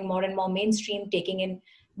them becoming more and more mainstream, taking in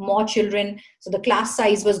more children. So the class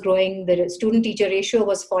size was growing, the student-teacher ratio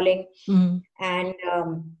was falling, and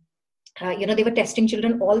they were testing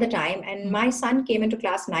children all the time. And my son came into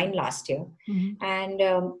class 9 last year, and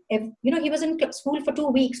he was in school for 2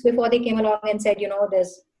 weeks before they came along and said,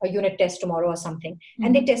 there's a unit test tomorrow or something,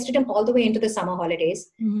 and they tested him all the way into the summer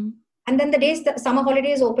holidays. And then the days the summer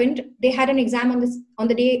holidays opened, they had an exam on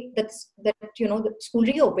the day that the school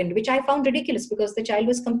reopened, which I found ridiculous because the child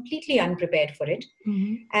was completely unprepared for it,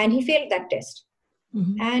 and he failed that test.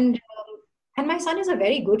 And my son is a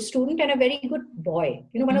very good student and a very good boy.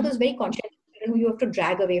 One of those very conscientious children who you have to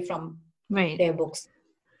drag away from their books.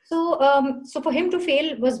 So, so for him to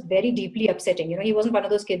fail was very deeply upsetting. He wasn't one of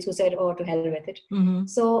those kids who said, "Oh, to hell with it."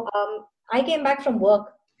 So I came back from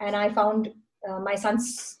work and I found my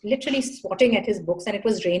son's literally swatting at his books, and it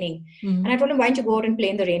was raining. And I told him, why don't you go out and play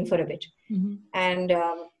in the rain for a bit? And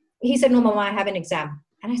he said, no, Mama, I have an exam.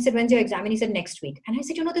 And I said, when's your exam? And he said, next week. And I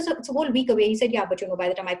said, it's a whole week away. He said, yeah, but by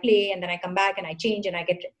the time I play and then I come back and I change and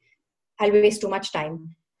I'll waste too much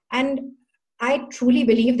time. And I truly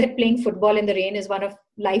believe that playing football in the rain is one of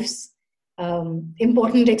life's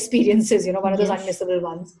important experiences, one of those unmissable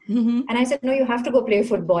ones. And I said, no, you have to go play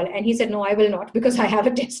football. And he said, no, I will not, because I have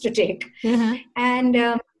a test to take. And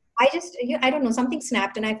I don't know, something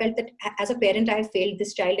snapped, and I felt that as a parent, I failed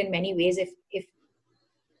this child in many ways. If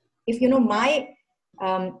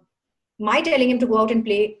my telling him to go out and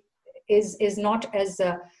play is not as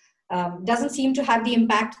doesn't seem to have the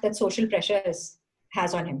impact that social pressure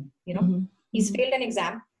has on him. He's failed an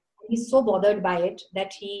exam. He's so bothered by it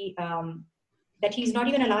that he's not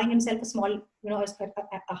even allowing himself a small,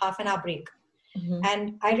 a half an hour break.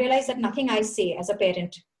 And I realized that nothing I say as a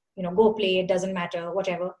parent, go play, it doesn't matter,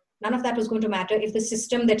 whatever, none of that was going to matter if the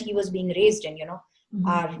system that he was being raised in,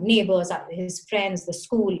 our neighbors, his friends, the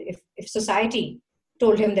school, if society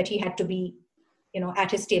told him that he had to be,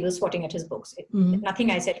 at his table swatting at his books,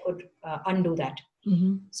 nothing I said could undo that.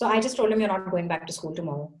 So I just told him, you're not going back to school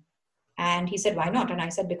tomorrow. And he said, why not? And I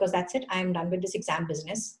said, because that's it. I'm done with this exam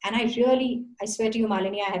business. And I swear to you,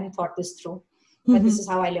 Malini, I hadn't thought this through, but this is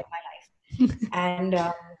how I live my life. And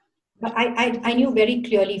but I knew very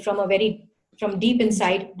clearly from deep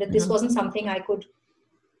inside that this wasn't something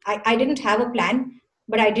I didn't have a plan,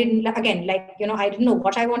 but I didn't, again, I didn't know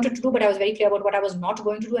what I wanted to do, but I was very clear about what I was not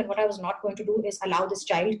going to do. And what I was not going to do is allow this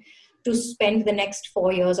child to spend the next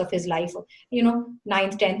 4 years of his life, 9th,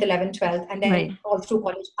 10th, 11th, 12th, and then all through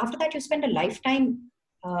college. After that, you spend a lifetime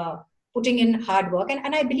putting in hard work.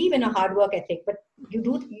 And I believe in a hard work ethic, but you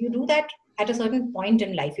do that at a certain point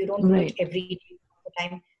in life. You don't do it every day all the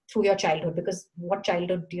time through your childhood, because what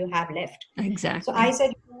childhood do you have left? Exactly. So I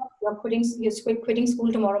said, you're quitting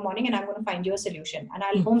school tomorrow morning, and I'm going to find you a solution, and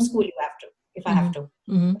I'll homeschool you if I have to.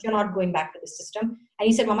 But you're not going back to the system. And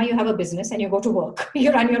he said, Mama, you have a business and you go to work.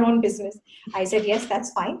 You run your own business. I said, yes,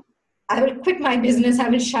 that's fine. I will quit my business. I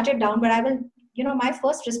will shut it down. But I will, my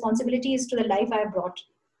first responsibility is to the life I have brought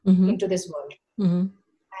into this world.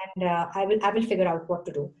 And I will figure out what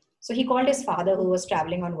to do. So he called his father, who was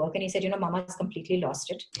traveling on work, and he said, Mama has completely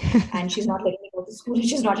lost it. And she's not letting me go to school.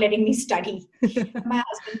 She's not letting me study. My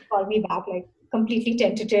husband called me back, completely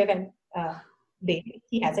tentative, and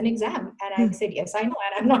he has an exam. And I said, yes, I know.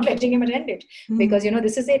 And I'm not letting him attend it because,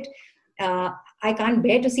 this is it. I can't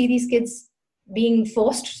bear to see these kids being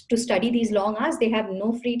forced to study these long hours. They have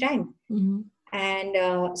no free time.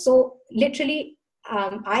 And so literally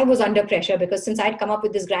I was under pressure because since I'd come up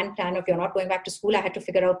with this grand plan of you're not going back to school, I had to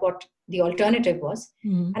figure out what the alternative was.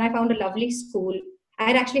 Mm-hmm. And I found a lovely school. I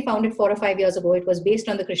had actually found it 4 or 5 years ago. It was based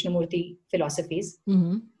on the Krishnamurti philosophies.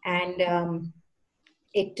 Mm-hmm. And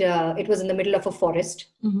it was in the middle of a forest.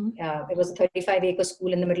 Mm-hmm. It was a 35-acre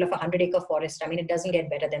school in the middle of a 100-acre forest. I mean, it doesn't get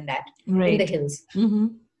better than that, Right. in the hills. Mm-hmm.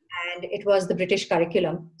 And it was the British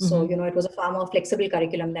curriculum. So, it was a far more flexible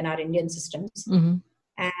curriculum than our Indian systems. Mm-hmm.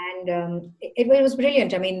 And it was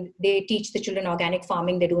brilliant. I mean, they teach the children organic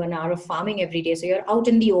farming. They do an hour of farming every day. So you're out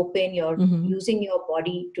in the open. You're using your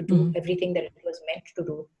body to do everything that it was meant to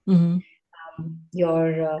do. Mm-hmm.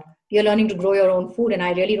 You're learning to grow your own food. And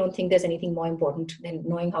I really don't think there's anything more important than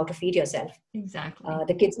knowing how to feed yourself. Exactly.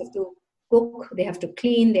 The kids have to cook. They have to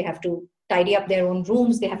clean. They have to tidy up their own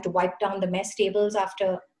rooms. They have to wipe down the mess tables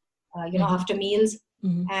after, after meals.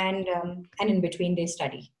 And in between they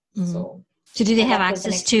study. So do they have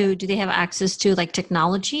access to like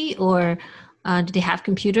technology, or do they have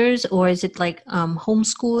computers, or is it like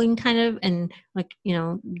homeschooling kind of, and like,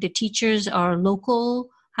 the teachers are local?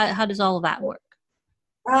 How does all of that work?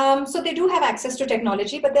 So they do have access to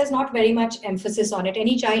technology, but there's not very much emphasis on it.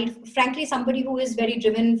 Any child, frankly, somebody who is very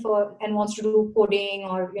driven and wants to do coding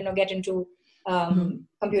or, get into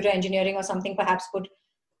computer engineering or something, perhaps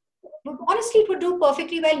honestly, it would do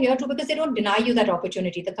perfectly well here too, because they don't deny you that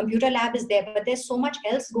opportunity. The computer lab is there, but there's so much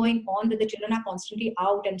else going on that the children are constantly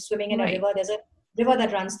out and swimming in a river. There's a river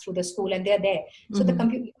that runs through the school, and they're there. So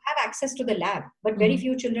you have access to the lab, but very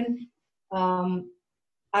few children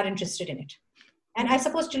are interested in it. And I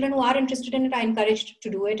suppose children who are interested in it are encouraged to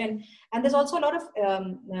do it. And there's also a lot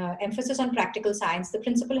of emphasis on practical science. The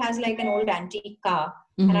principal has like an old antique car.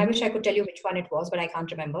 And I wish I could tell you which one it was, but I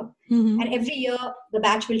can't remember. And every year, the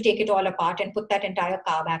batch will take it all apart and put that entire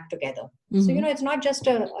car back together. So, it's not just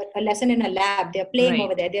a lesson in a lab. They're playing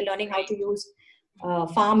over there. They're learning how to use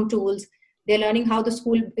farm tools. They're learning how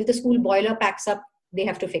if the school boiler packs up, they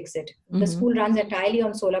have to fix it. The school runs entirely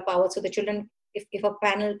on solar power. So the children, if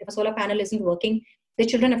a solar panel isn't working, the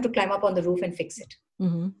children have to climb up on the roof and fix it.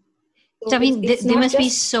 So I mean,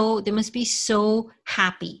 they must be so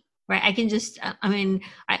happy. Right. I can just,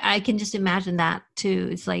 I can just imagine that too.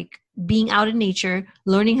 It's like being out in nature,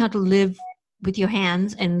 learning how to live with your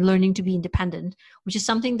hands and learning to be independent, which is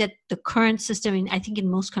something that the current system, I think in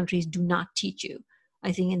most countries, do not teach you.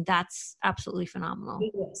 I think, and that's absolutely phenomenal.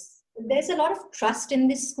 Yes. There's a lot of trust in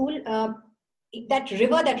this school. That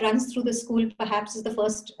river that runs through the school perhaps is the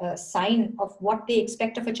first sign of what they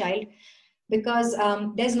expect of a child, because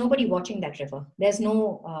there's nobody watching that river. There's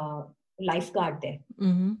no lifeguard there.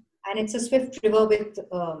 And it's a swift river with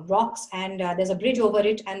rocks, and there's a bridge over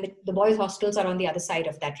it, and the boys' hostels are on the other side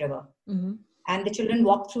of that river. And the children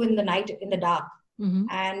walk through in the night, in the dark.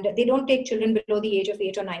 And they don't take children below the age of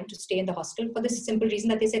 8 or 9 to stay in the hostel, for this simple reason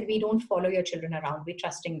that they said, we don't follow your children around. We're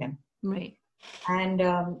trusting them. Right. And,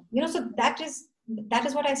 so that is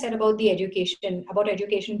what I said about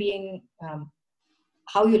education being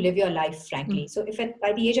how you live your life, frankly. So if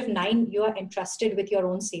by the age of 9, you are entrusted with your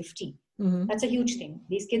own safety, that's a huge thing.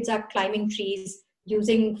 These kids are climbing trees,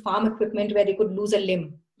 using farm equipment where they could lose a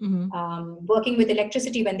limb, working with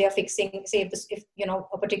electricity when they're fixing, say if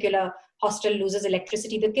a particular hostel loses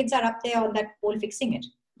electricity, the kids are up there on that pole fixing it.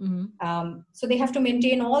 So they have to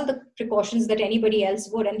maintain all the precautions that anybody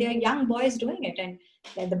else would, and they're young boys doing it. And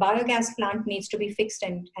the biogas plant needs to be fixed,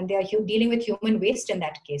 and they are dealing with human waste in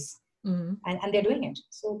that case, and they're doing it.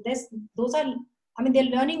 So they're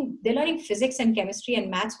learning physics and chemistry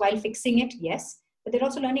and maths while fixing it, yes, but they're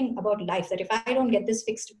also learning about life. That if I don't get this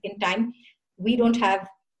fixed in time, we don't have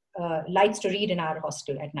lights to read in our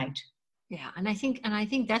hostel at night. Yeah, and I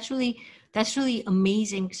think that's really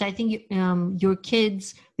amazing, because I think your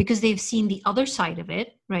kids, because they've seen the other side of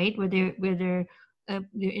it, right, where they're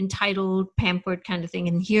entitled, pampered kind of thing,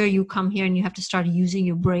 and here you come here and you have to start using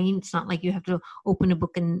your brain. It's not like you have to open a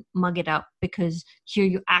book and mug it up, because here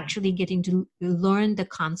you're actually getting to learn the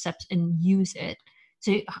concepts and use it.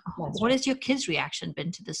 So, what has your kids' reaction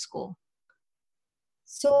been to this school?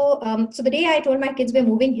 So the day I told my kids we're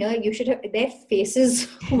moving here, you should have, their faces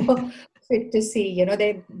were fit to see.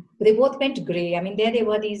 They both went gray. I mean, there they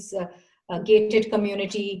were, these gated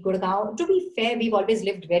community, Gurgaon. To be fair, we've always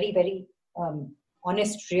lived very, very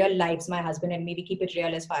honest, real lives. My husband and me, we keep it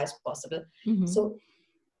real as far as possible. So,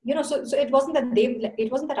 so it wasn't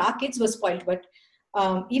that our kids were spoiled, but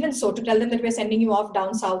even so, to tell them that we're sending you off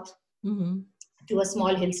down south to a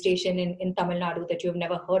small hill station in Tamil Nadu that you've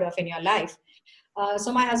never heard of in your life.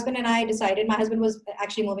 So my husband and I decided, my husband was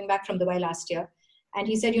actually moving back from Dubai last year. And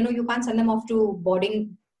he said, you can't send them off to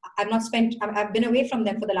boarding. I've been away from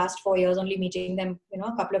them for the last 4 years, only meeting them,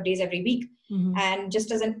 a couple of days every week. And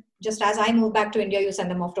just as I moved back to India, you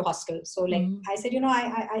send them off to hostel. So like I said,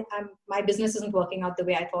 my business isn't working out the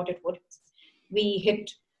way I thought it would. We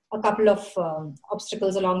hit a couple of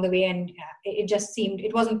obstacles along the way, and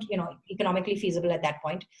it wasn't, economically feasible at that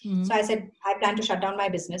point. So I said, I plan to shut down my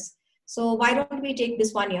business. So why don't we take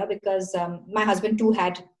this 1 year? Because my husband too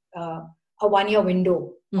had a 1 year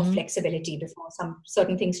window of flexibility before some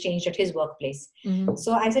certain things changed at his workplace.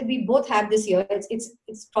 So I said, we both have this year.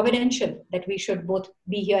 It's providential that we should both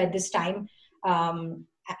be here at this time,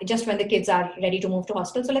 just when the kids are ready to move to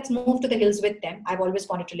hostel. So let's move to the hills with them. I've always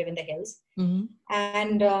wanted to live in the hills.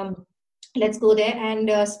 And let's go there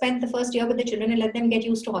and spend the first year with the children and let them get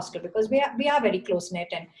used to hostel, because we are very close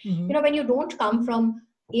knit. And when you don't come from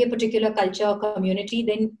a particular culture or community,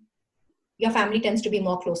 then your family tends to be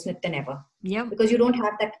more close knit than ever. Yeah. Because you don't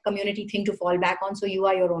have that community thing to fall back on. So you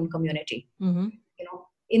are your own community.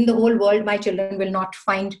 In the whole world, my children will not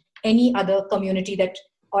find any other community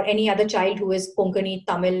or any other child who is Konkani,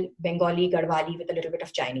 Tamil, Bengali, Garhwali with a little bit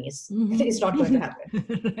of Chinese. It's not going to happen.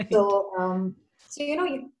 Right. So,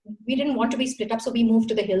 we didn't want to be split up. So we moved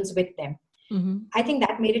to the hills with them. I think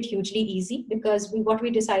that made it hugely easy, because what we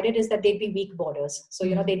decided is that they'd be week boarders. So,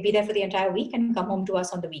 they'd be there for the entire week and come home to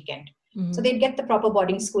us on the weekend. So they'd get the proper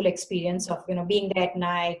boarding school experience of, being there at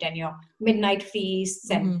night and your midnight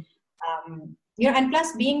feasts and, and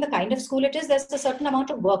plus being the kind of school it is, there's a certain amount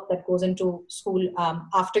of work that goes into school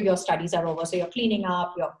after your studies are over. So you're cleaning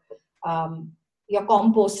up, you're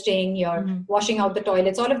composting, you're washing out the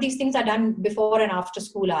toilets. All of these things are done before and after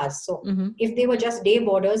school hours. So if they were just day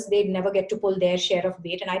boarders, they'd never get to pull their share of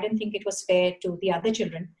weight. And I didn't think it was fair to the other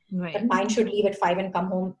children that mine should leave at 5 and come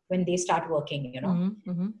home when they start working,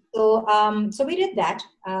 So we did that.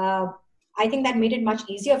 I think that made it much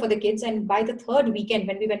easier for the kids. And by the third weekend,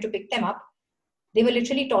 when we went to pick them up, they were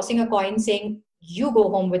literally tossing a coin saying, you go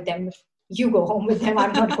home with them. You go home with them.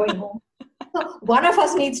 I'm not going home. So one of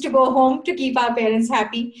us needs to go home to keep our parents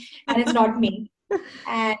happy, and it's not me.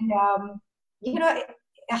 And,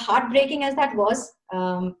 heartbreaking as that was,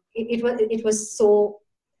 it was so,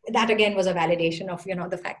 that again was a validation of,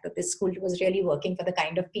 the fact that this school was really working for the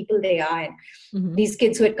kind of people they are. And these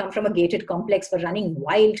kids who had come from a gated complex were running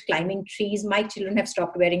wild, climbing trees. My children have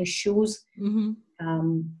stopped wearing shoes.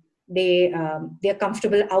 They're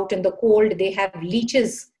comfortable out in the cold. They have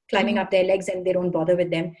leeches climbing up their legs and they don't bother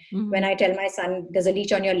with them. When I tell my son, there's a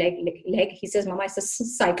leech on your leg, he says, Mama, it's a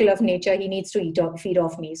cycle of nature. He needs to feed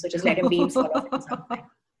off me. So just let him be himself.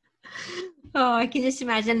 Oh, I can just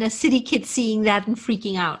imagine the city kid seeing that and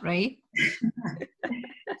freaking out, right?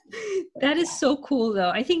 That is so cool though.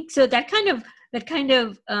 I think so that kind of,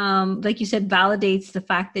 like you said, validates the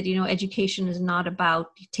fact that, education is not about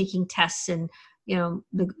taking tests and,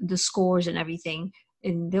 the scores and everything.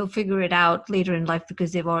 And they'll figure it out later in life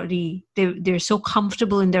because they're so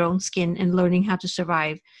comfortable in their own skin and learning how to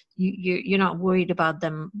survive. You're not worried about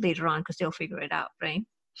them later on because they'll figure it out, right?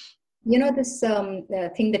 This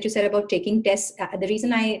thing that you said about taking tests, the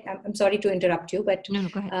reason I'm sorry to interrupt you, but no,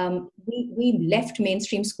 go ahead. We left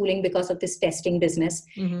mainstream schooling because of this testing business.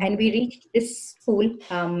 And we reached this school.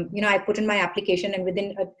 I put in my application, and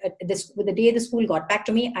within the day the school got back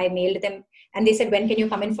to me, I mailed them and they said, when can you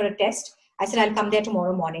come in for a test? I said, I'll come there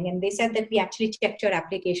tomorrow morning. And they said that we actually checked your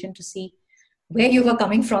application to see where you were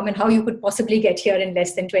coming from and how you could possibly get here in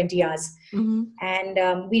less than 20 hours.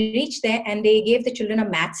 And we reached there and they gave the children a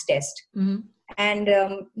maths test. And,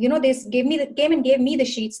 they came and gave me the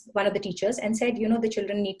sheets, one of the teachers, and said, the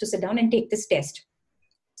children need to sit down and take this test.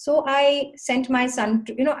 So I sent my son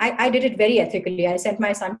to, I did it very ethically. I sent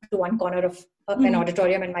my son to one corner of an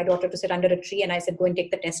auditorium and my daughter to sit under a tree. And I said, go and take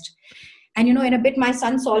the test. And, in a bit, my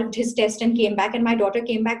son solved his test and came back, and my daughter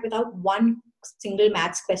came back without one single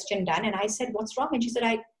maths question done. And I said, what's wrong? And she said,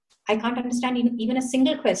 I can't understand even a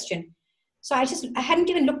single question. So I hadn't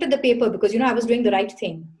even looked at the paper because, I was doing the right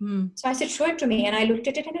thing. So I said, show it to me. And I looked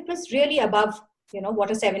at it and it was really above, what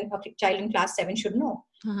a child in class 7 should know.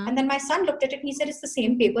 And then my son looked at it and he said, it's the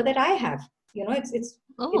same paper that I have. It's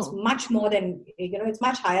much more than, it's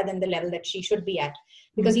much higher than the level that she should be at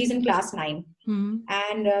because he's in class 9.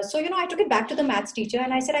 And so, I took it back to the maths teacher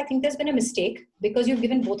and I said, I think there's been a mistake because you've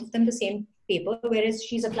given both of them the same paper, whereas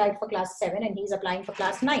she's applied for class 7 and he's applying for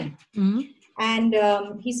class 9. And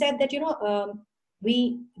he said that,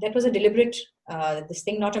 that was a deliberate, this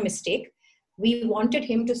thing, not a mistake. We wanted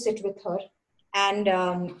him to sit with her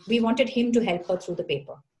and we wanted him to help her through the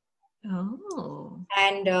paper.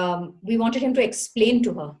 And we wanted him to explain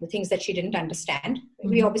to her the things that she didn't understand.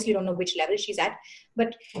 We obviously don't know which level she's at,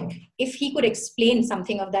 but if he could explain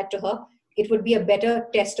something of that to her, it would be a better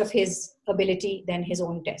test of his ability than his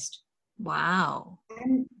own test. Wow.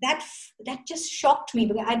 And that just shocked me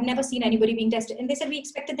because I'd never seen anybody being tested. And they said, we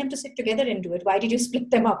expected them to sit together and do it. Why did you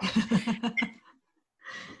split them up?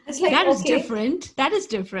 It's like, That is okay. different. That is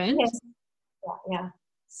different. Yes. Yeah.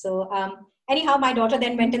 So anyhow, my daughter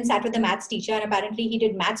then went and sat with the maths teacher, and apparently he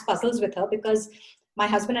did maths puzzles with her because my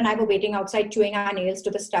husband and I were waiting outside chewing our nails to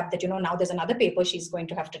the step that, now there's another paper she's going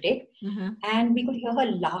to have to take. Mm-hmm. And we could hear her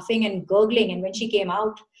laughing and gurgling. And when she came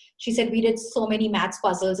out, she said, we did so many maths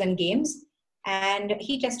puzzles and games. And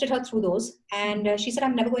he tested her through those. And she said,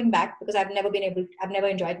 I'm never going back because I've never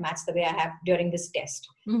enjoyed maths the way I have during this test.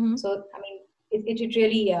 Mm-hmm. So, I mean, it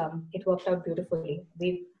really, it worked out beautifully.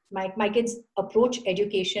 My kids approach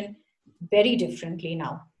education very differently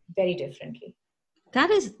now, very differently. That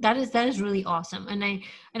is really awesome. And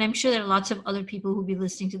I'm sure there are lots of other people who'll be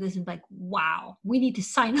listening to this and be like, wow, we need to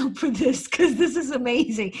sign up for this because this is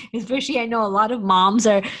amazing. Especially, I know a lot of moms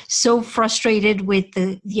are so frustrated with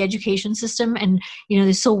the education system, and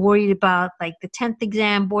they're so worried about like the 10th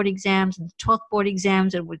exam, board exams, and the 12th board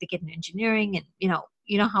exams, and where they get in engineering, and you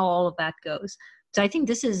know how all of that goes. So I think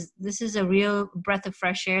this is a real breath of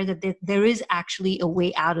fresh air that there is actually a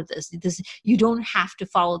way out of this. You don't have to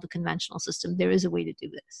follow the conventional system. There is a way to do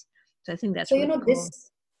this. So I think that's really cool.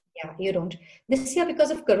 You don't. This year,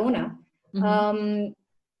 because of Corona,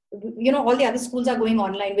 Mm-hmm. All the other schools are going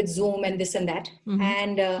online with Zoom and this and that. Mm-hmm.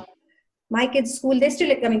 And my kids' school, this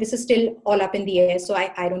is still all up in the air. So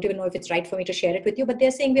I don't even know if it's right for me to share it with you, but they're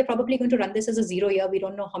saying we're probably going to run this as a 0 year. We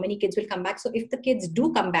don't know how many kids will come back. So if the kids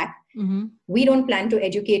do come back, Mm-hmm. we don't plan to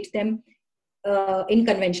educate them in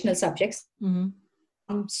conventional subjects,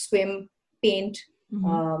 swim, paint,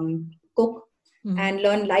 cook, and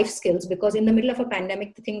learn life skills. Because in the middle of a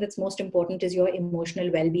pandemic, the thing that's most important is your emotional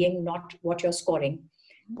well-being, not what you're scoring.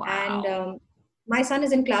 Wow. And my son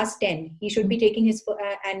is in class 10. He should be taking his,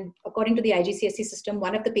 and according to the IGCSE system,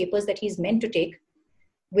 one of the papers that he's meant to take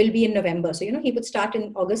will be in November. So, he would start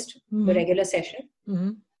in August, the regular session,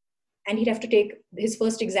 and he'd have to take his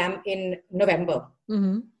first exam in November.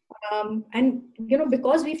 And,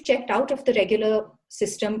 because we've checked out of the regular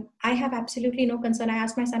system, I have absolutely no concern. I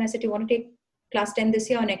asked my son, I said, do you want to take class 10 this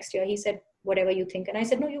year or next year? He said, whatever you think. And I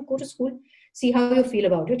said, no, you go to school, see how you feel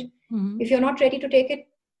about it. If you're not ready to take it,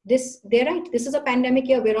 they're right. This is a pandemic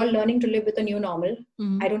year. We're all learning to live with a new normal.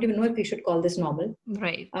 I don't even know if we should call this normal.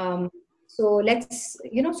 Right. So let's,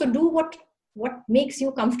 so do what makes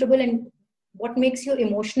you comfortable and what makes you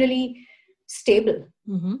emotionally stable.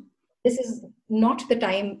 This is not the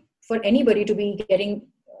time for anybody to be getting,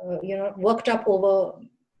 worked up over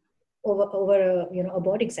a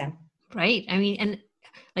board exam. Right. I mean, and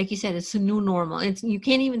like you said, it's a new normal. You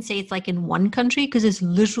can't even say it's like in one country because it's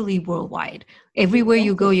literally worldwide. Everywhere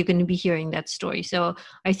you go, you're going to be hearing that story. So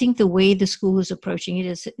I think the way the school is approaching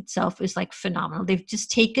it itself is like phenomenal. They've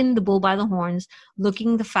just taken the bull by the horns,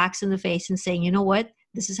 looking the facts in the face and saying, you know what,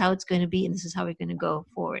 this is how it's going to be and this is how we're going to go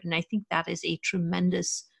forward. And I think that is a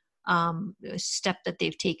tremendous step that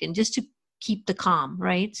they've taken just to keep the calm,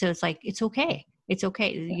 right? So it's like, it's okay. It's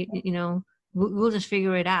okay. We'll just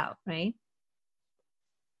figure it out, right?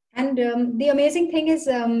 And the amazing thing is,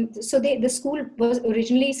 so the school was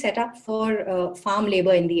originally set up for farm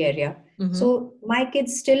labor in the area. So my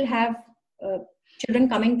kids still have children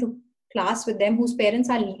coming to class with them whose parents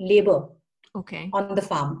are labor on the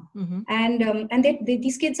farm. And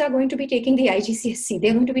these kids are going to be taking the IGCSE.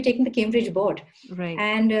 They're going to be taking the Cambridge board. Right.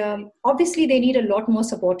 And obviously they need a lot more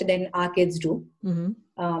support than our kids do.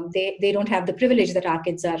 They don't have the privilege that our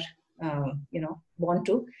kids are born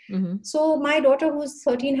to. So my daughter, who's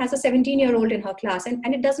 13, has a 17-year-old in her class,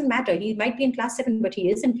 and it doesn't matter. He might be in class 7, but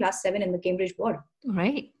he is in class 7 in the Cambridge board.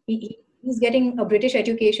 Right. He's getting a British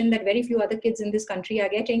education that very few other kids in this country are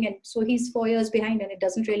getting, and so he's 4 years behind, and it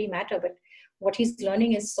doesn't really matter. But what he's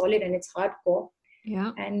learning is solid and it's hardcore.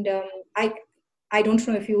 Yeah. And I don't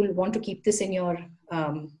know if you will want to keep this in your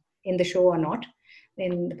in the show or not,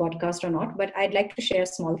 in the podcast or not, but I'd like to share a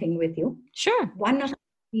small thing with you. Sure. One of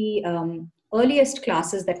the earliest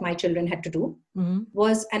classes that my children had to do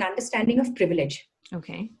was an understanding of privilege.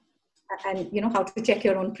 Okay. And how to check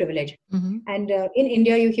your own privilege. And in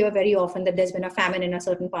India, you hear very often that there's been a famine in a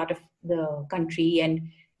certain part of the country, and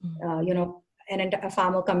and a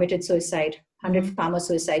farmer committed suicide. 100 farmer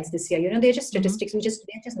suicides this year. They're just statistics. They're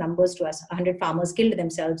just numbers to us. 100 farmers killed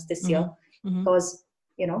themselves this year because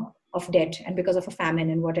of debt and because of a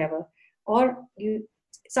famine and whatever. Or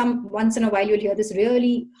once in a while you'll hear this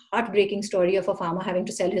really heartbreaking story of a farmer having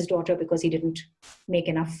to sell his daughter because he didn't make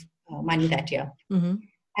enough money that year.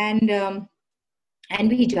 And and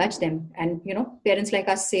we judge them. And parents like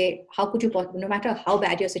us say, how could you no matter how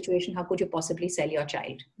bad your situation, how could you possibly sell your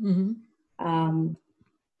child?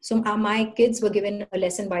 So my kids were given a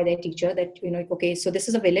lesson by their teacher that okay, so this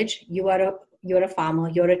is a village, you're a farmer,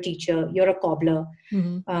 you're a teacher, you're a cobbler,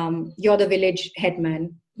 you're the village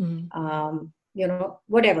headman,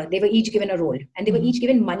 whatever. They were each given a role, and they were each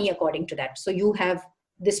given money according to that. So you have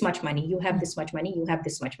this much money, you have this much money, you have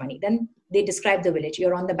this much money. Then they describe the village.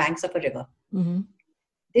 You're on the banks of a river.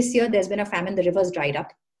 This year there's been a famine, the river's dried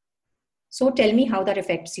up. So tell me how that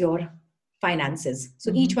affects your finances.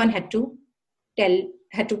 So each one had to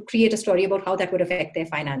create a story about how that would affect their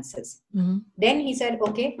finances. Then he said,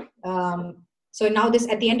 okay, so now this,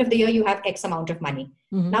 at the end of the year, you have X amount of money.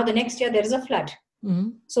 Now the next year there is a flood.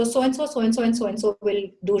 So-and-so, so-and-so, and so-and-so will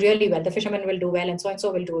do really well. The fishermen will do well, and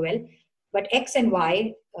so-and-so will do well. But X and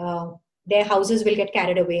Y, their houses will get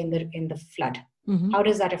carried away in the flood. How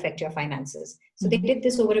does that affect your finances? So they did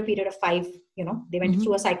this over a period of 5, they went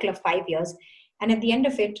through a cycle of 5 years. And at the end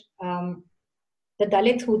of it, the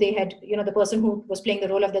Dalit who they had, the person who was playing the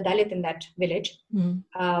role of the Dalit in that village,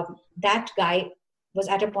 that guy was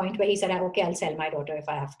at a point where he said, okay, I'll sell my daughter if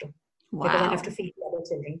I have to. Wow. Because I have to feed the other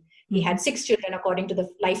children. He had 6 children according to the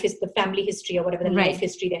family history or whatever, the life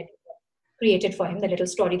history that created for him, the little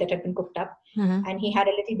story that had been cooked up. And he had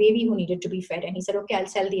a little baby who needed to be fed. And he said, okay, I'll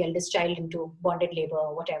sell the eldest child into bonded labor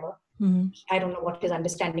or whatever. I don't know what his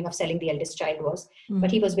understanding of selling the eldest child was,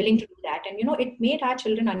 but he was willing to do that. And, it made our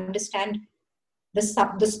children understand this,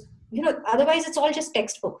 otherwise it's all just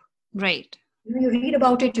textbook. Right. You read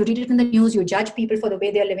about it, you read it in the news, you judge people for the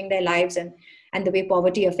way they're living their lives and the way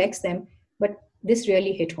poverty affects them. But this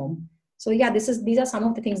really hit home. So yeah, these are some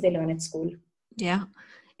of the things they learn at school. Yeah.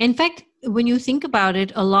 In fact, when you think about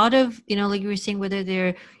it, a lot of, like you were saying, whether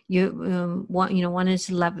they're, one is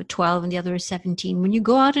 11, 12 and the other is 17. When you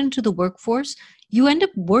go out into the workforce, you end up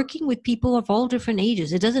working with people of all different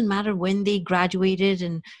ages. It doesn't matter when they graduated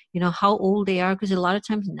and, how old they are, because a lot of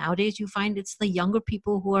times nowadays you find it's the younger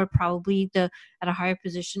people who are probably at a higher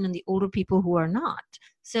position and the older people who are not.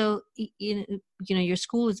 So, your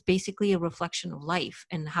school is basically a reflection of life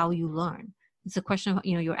and how you learn. It's a question of,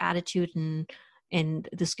 your attitude and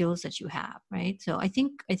the skills that you have, right? So I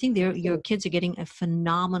think your kids are getting an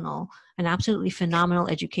absolutely phenomenal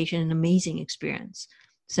education, an amazing experience.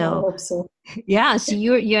 So I hope so. Yeah, so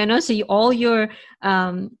you're doing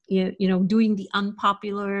the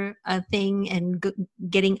unpopular thing and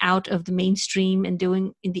getting out of the mainstream and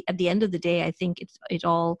doing at the end of the day, I think it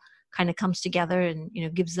all kind of comes together and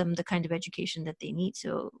gives them the kind of education that they need.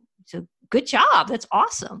 So good job, that's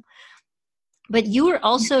awesome. But you're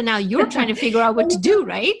trying to figure out what to do,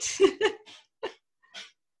 right?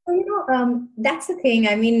 That's the thing.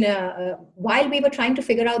 I mean, while we were trying to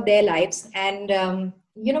figure out their lives, and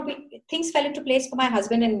things fell into place for my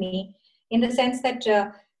husband and me, in the sense that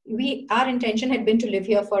our intention had been to live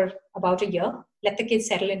here for about a year, let the kids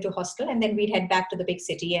settle into hostel, and then we'd head back to the big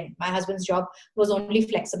city. And my husband's job was only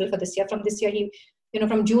flexible for this year. From this year,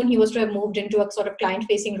 from June, he was to have moved into a sort of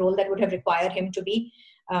client-facing role that would have required him to be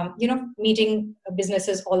meeting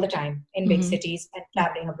businesses all the time in big cities and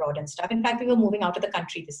traveling abroad and stuff. In fact, we were moving out of the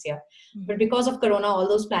country this year. But because of Corona, all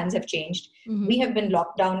those plans have changed. We have been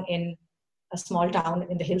locked down in a small town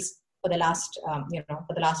in the hills for the last,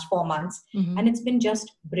 for the last 4 months. And it's been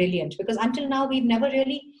just brilliant, because until now, we've never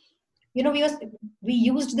really, we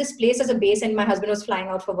used this place as a base, and my husband was flying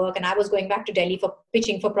out for work and I was going back to Delhi for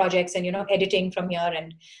pitching for projects and, editing from here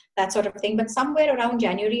and that sort of thing. But somewhere around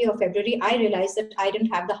January or February, I realized that I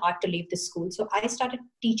didn't have the heart to leave this school. So I started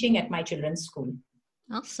teaching at my children's school.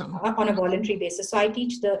 Awesome. On a voluntary basis. So I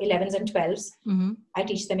teach the 11s and 12s. I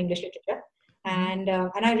teach them English literature. And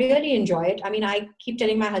I really enjoy it. I mean, I keep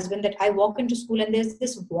telling my husband that I walk into school and there's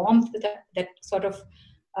this warmth that sort of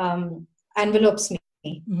envelopes me.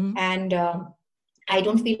 And I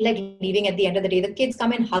don't feel like leaving at the end of the day. The kids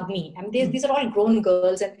come and hug me. I mean, these are all grown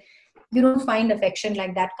girls, and you don't find affection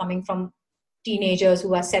like that coming from teenagers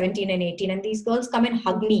who are 17 and 18. And these girls come and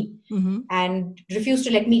hug me and refuse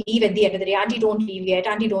to let me leave at the end of the day. Auntie, don't leave yet.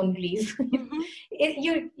 Auntie, don't leave.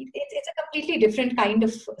 It's a completely different kind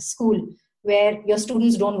of school where your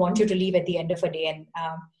students don't want you to leave at the end of a day. And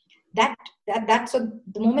so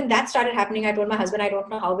the moment that started happening, I told my husband, I don't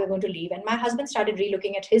know how we're going to leave. And my husband started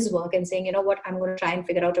relooking at his work and saying, you know what, I'm going to try and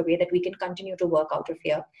figure out a way that we can continue to work out of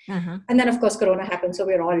here. And then of course, Corona happened. So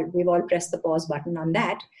we've all pressed the pause button on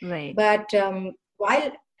that. Right. But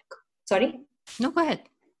sorry? No, go ahead.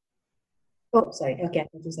 Oh, sorry. Okay. I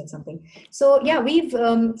thought you said something. So yeah, we've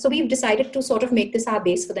decided to sort of make this our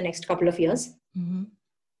base for the next couple of years.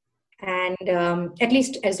 And at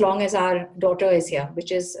least as long as our daughter is here,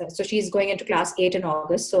 which is so she's going into class 8 in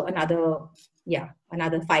August, so another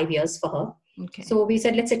 5 years for her. Okay. So we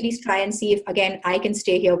said, let's at least try and see if again I can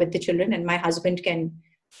stay here with the children and my husband can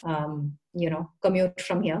commute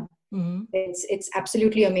from here. Mm-hmm. It's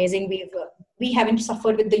absolutely amazing. We haven't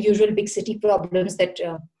suffered with the usual big city problems that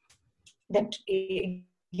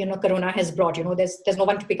Corona has brought. There's no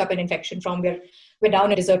one to pick up an infection from. We're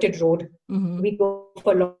down a deserted road. Mm-hmm. We go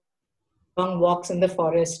for long walks in the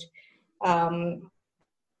forest.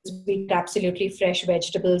 We eat absolutely fresh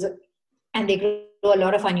vegetables, and they grow a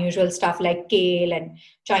lot of unusual stuff like kale and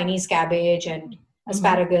Chinese cabbage and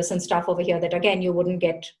asparagus and stuff over here that again you wouldn't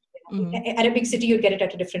get. At a big city, you'd get it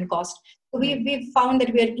at a different cost. So we've found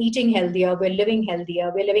that we're eating healthier, we're living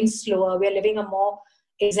healthier, we're living slower, we're living a more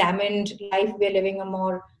examined life, we're living a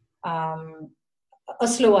more a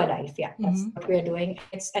slower life. Yeah, that's what we're doing.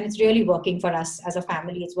 It's really working for us as a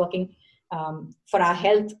family. It's working for our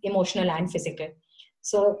health, emotional and physical.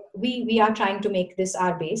 So we are trying to make this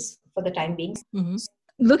our base for the time being. Mm-hmm.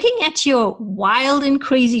 Looking at your wild and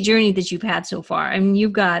crazy journey that you've had so far, I mean,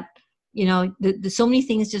 you've got, so many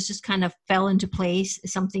things just kind of fell into place,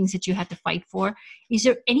 some things that you had to fight for. Is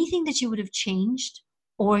there anything that you would have changed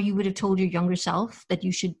or you would have told your younger self that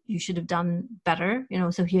you should have done better?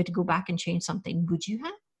 So if you had to go back and change something, would you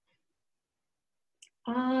have?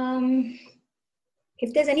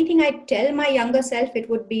 If there's anything I'd tell my younger self, it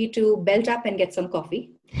would be to belt up and get some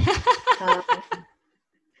coffee.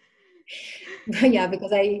 Yeah,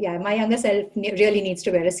 because my younger self really needs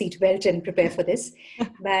to wear a seatbelt and prepare for this.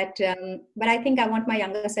 But I think I want my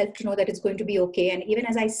younger self to know that it's going to be okay. And even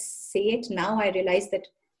as I say it now, I realize that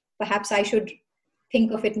perhaps I should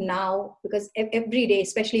think of it now, because every day,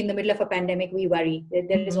 especially in the middle of a pandemic, we worry.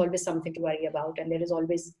 There is always something to worry about, and there is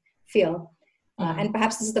always fear. And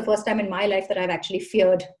perhaps this is the first time in my life that I've actually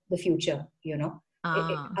feared the future,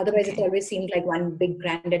 Otherwise, It always seemed like one big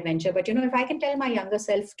grand adventure. But, if I can tell my younger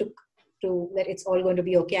self to that it's all going to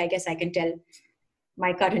be okay, I guess I can tell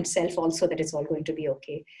my current self also that it's all going to be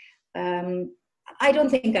okay. I don't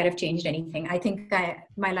think I'd have changed anything. I think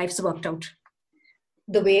my life's worked out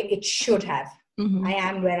the way it should have. Mm-hmm. I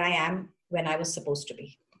am where I am when I was supposed to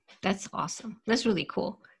be. That's awesome. That's really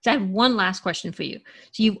cool. So I have one last question for you.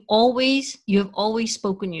 So you have always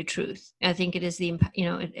spoken your truth. I think it is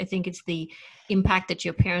I think it's the impact that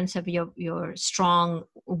your parents have, your strong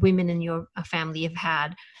women in your family have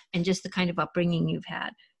had, and just the kind of upbringing you've had.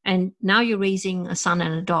 And now you're raising a son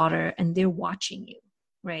and a daughter, and they're watching you,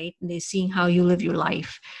 right? And they're seeing how you live your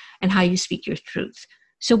life and how you speak your truth.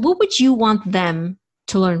 So what would you want them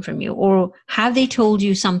to learn from you? Or have they told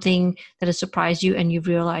you something that has surprised you and you've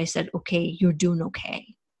realized that, okay, you're doing okay?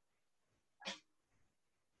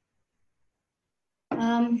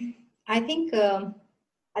 I think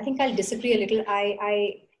I'll disagree a little.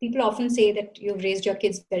 People often say that you've raised your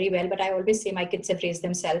kids very well, but I always say my kids have raised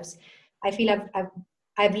themselves. I feel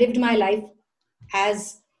I've lived my life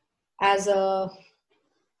as a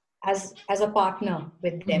partner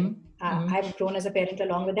with them. I've grown as a parent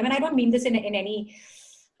along with them, and I don't mean this in any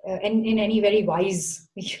very wise,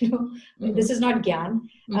 this is not gyan.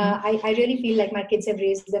 I really feel like my kids have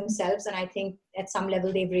raised themselves, and I think at some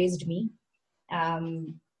level they've raised me.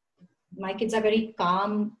 My kids are very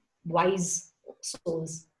calm, wise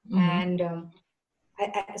souls. And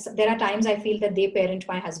there are times I feel that they parent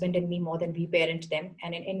my husband and me more than we parent them,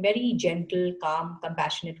 and in very gentle, calm,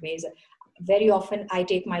 compassionate ways. Very often I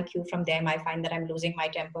take my cue from them. I find that I'm losing my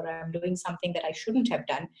temper. I'm doing something that I shouldn't have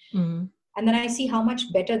done. And then I see how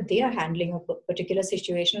much better they are handling a particular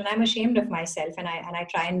situation. And I'm ashamed of myself, and I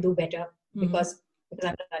try and do better because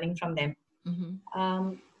I'm learning from them.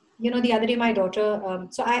 The other day, my daughter,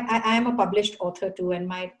 so I am a published author too. And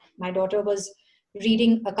my daughter was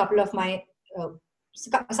reading a couple of my,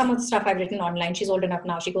 some of the stuff I've written online. She's old enough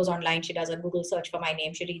now. She goes online. She does a Google search for my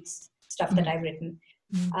name. She reads stuff that I've written.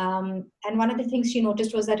 And one of the things she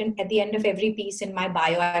noticed was that at the end of every piece in my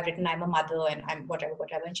bio, I've written, I'm a mother and I'm whatever.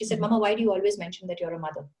 And she said, Mama, why do you always mention that you're a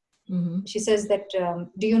mother? She says that,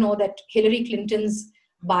 do you know that Hillary Clinton's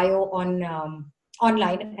bio on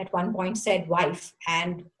online at one point said wife,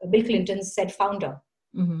 and Bill Clinton said founder.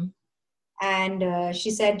 And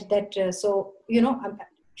she said that,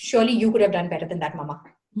 surely you could have done better than that, Mama.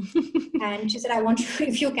 And she said, I want you,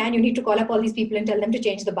 if you can, you need to call up all these people and tell them to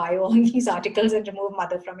change the bio on these articles and remove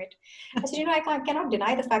mother from it. I said, I cannot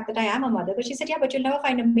deny the fact that I am a mother. But she said, yeah, but you'll never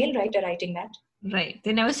find a male writer writing that. Right.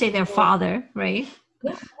 They never say their father, right?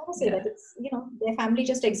 Yeah, I never say that. It's, their family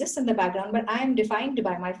just exists in the background, but I am defined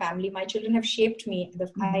by my family. My children have shaped me.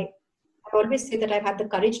 I always say that I've had the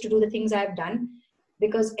courage to do the things I've done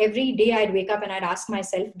because every day I'd wake up and I'd ask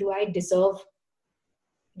myself, do I deserve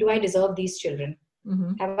these children?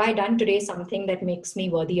 Mm-hmm. Have I done today something that makes me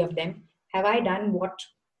worthy of them? Have I done what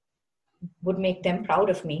would make them proud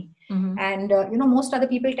of me? Mm-hmm. And most other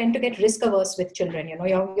people tend to get risk averse with children.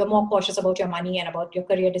 You're more cautious about your money and about your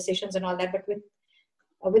career decisions and all that. But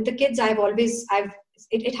with the kids,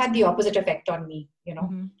 it had the opposite effect on me.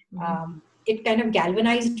 Mm-hmm. It kind of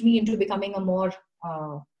galvanized me into becoming a more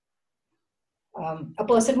a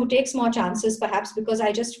person who takes more chances, perhaps because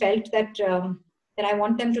I just felt that I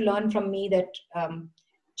want them to learn from me that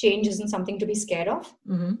change isn't something to be scared of,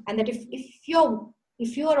 Mm-hmm. and that if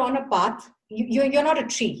you're on a path, you're not a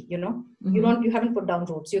tree. Mm-hmm. You haven't put down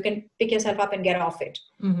roots. You can pick yourself up and get off it.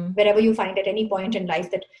 Mm-hmm. Wherever you find at any point in life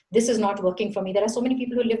that this is not working for me. There are so many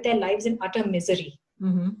people who live their lives in utter misery.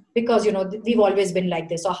 Mm-hmm. Because we've always been like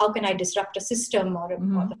this, or how can I disrupt a system, or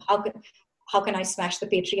how can I smash the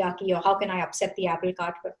patriarchy, or how can I upset the apple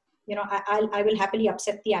cart? But I will happily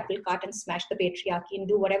upset the apple cart and smash the patriarchy and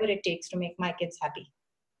do whatever it takes to make my kids happy,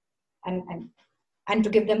 and to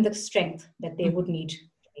give them the strength that they would need to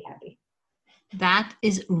be happy. That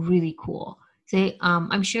is really cool. Say,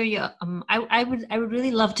 I'm sure you. I would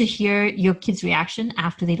really love to hear your kids' reaction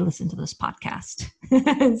after they listen to this podcast.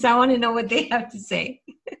 So I want to know what they have to say.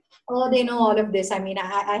 Oh, they know all of this. I mean,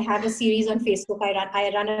 I have a series on Facebook. I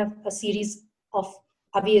run a series of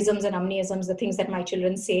aviisms and amniisms, the things that my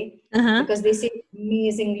children say, because they say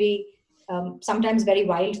amazingly, sometimes very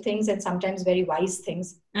wild things and sometimes very wise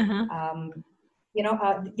things. The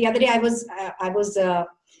other day I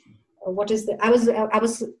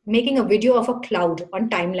was making a video of a cloud on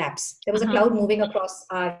time lapse. There was a cloud moving across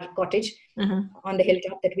our cottage on the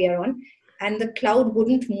hilltop that we are on, and the cloud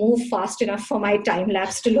wouldn't move fast enough for my time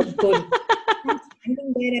lapse to look good. I'm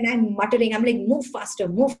standing there and I'm muttering. I'm like, move faster,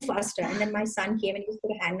 move faster. And then my son came and he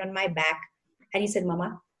put a hand on my back and he said,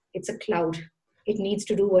 Mama, it's a cloud. It needs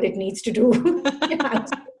to do what it needs to do. I was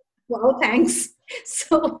like, wow, thanks.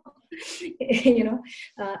 So,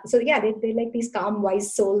 they're like these calm,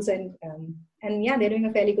 wise souls, and they're doing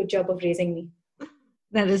a fairly good job of raising me.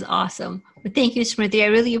 That is awesome. But thank you, Smriti. I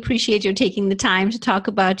really appreciate you taking the time to talk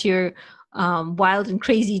about your wild and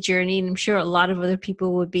crazy journey. And I'm sure a lot of other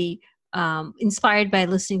people would be inspired by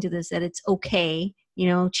listening to this, that it's okay.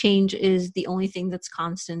 Change is the only thing that's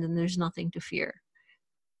constant and there's nothing to fear.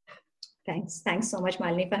 Thanks so much,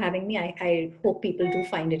 Malini, for having me. I hope people do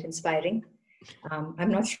find it inspiring.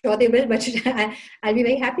 I'm not sure they will, but I'll be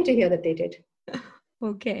very happy to hear that they did.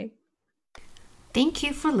 Okay. Thank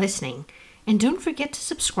you for listening. And don't forget to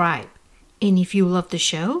subscribe. And if you love the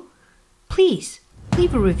show, please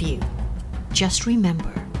leave a review. Just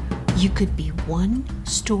remember, you could be one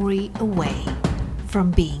story away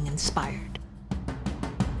from being inspired.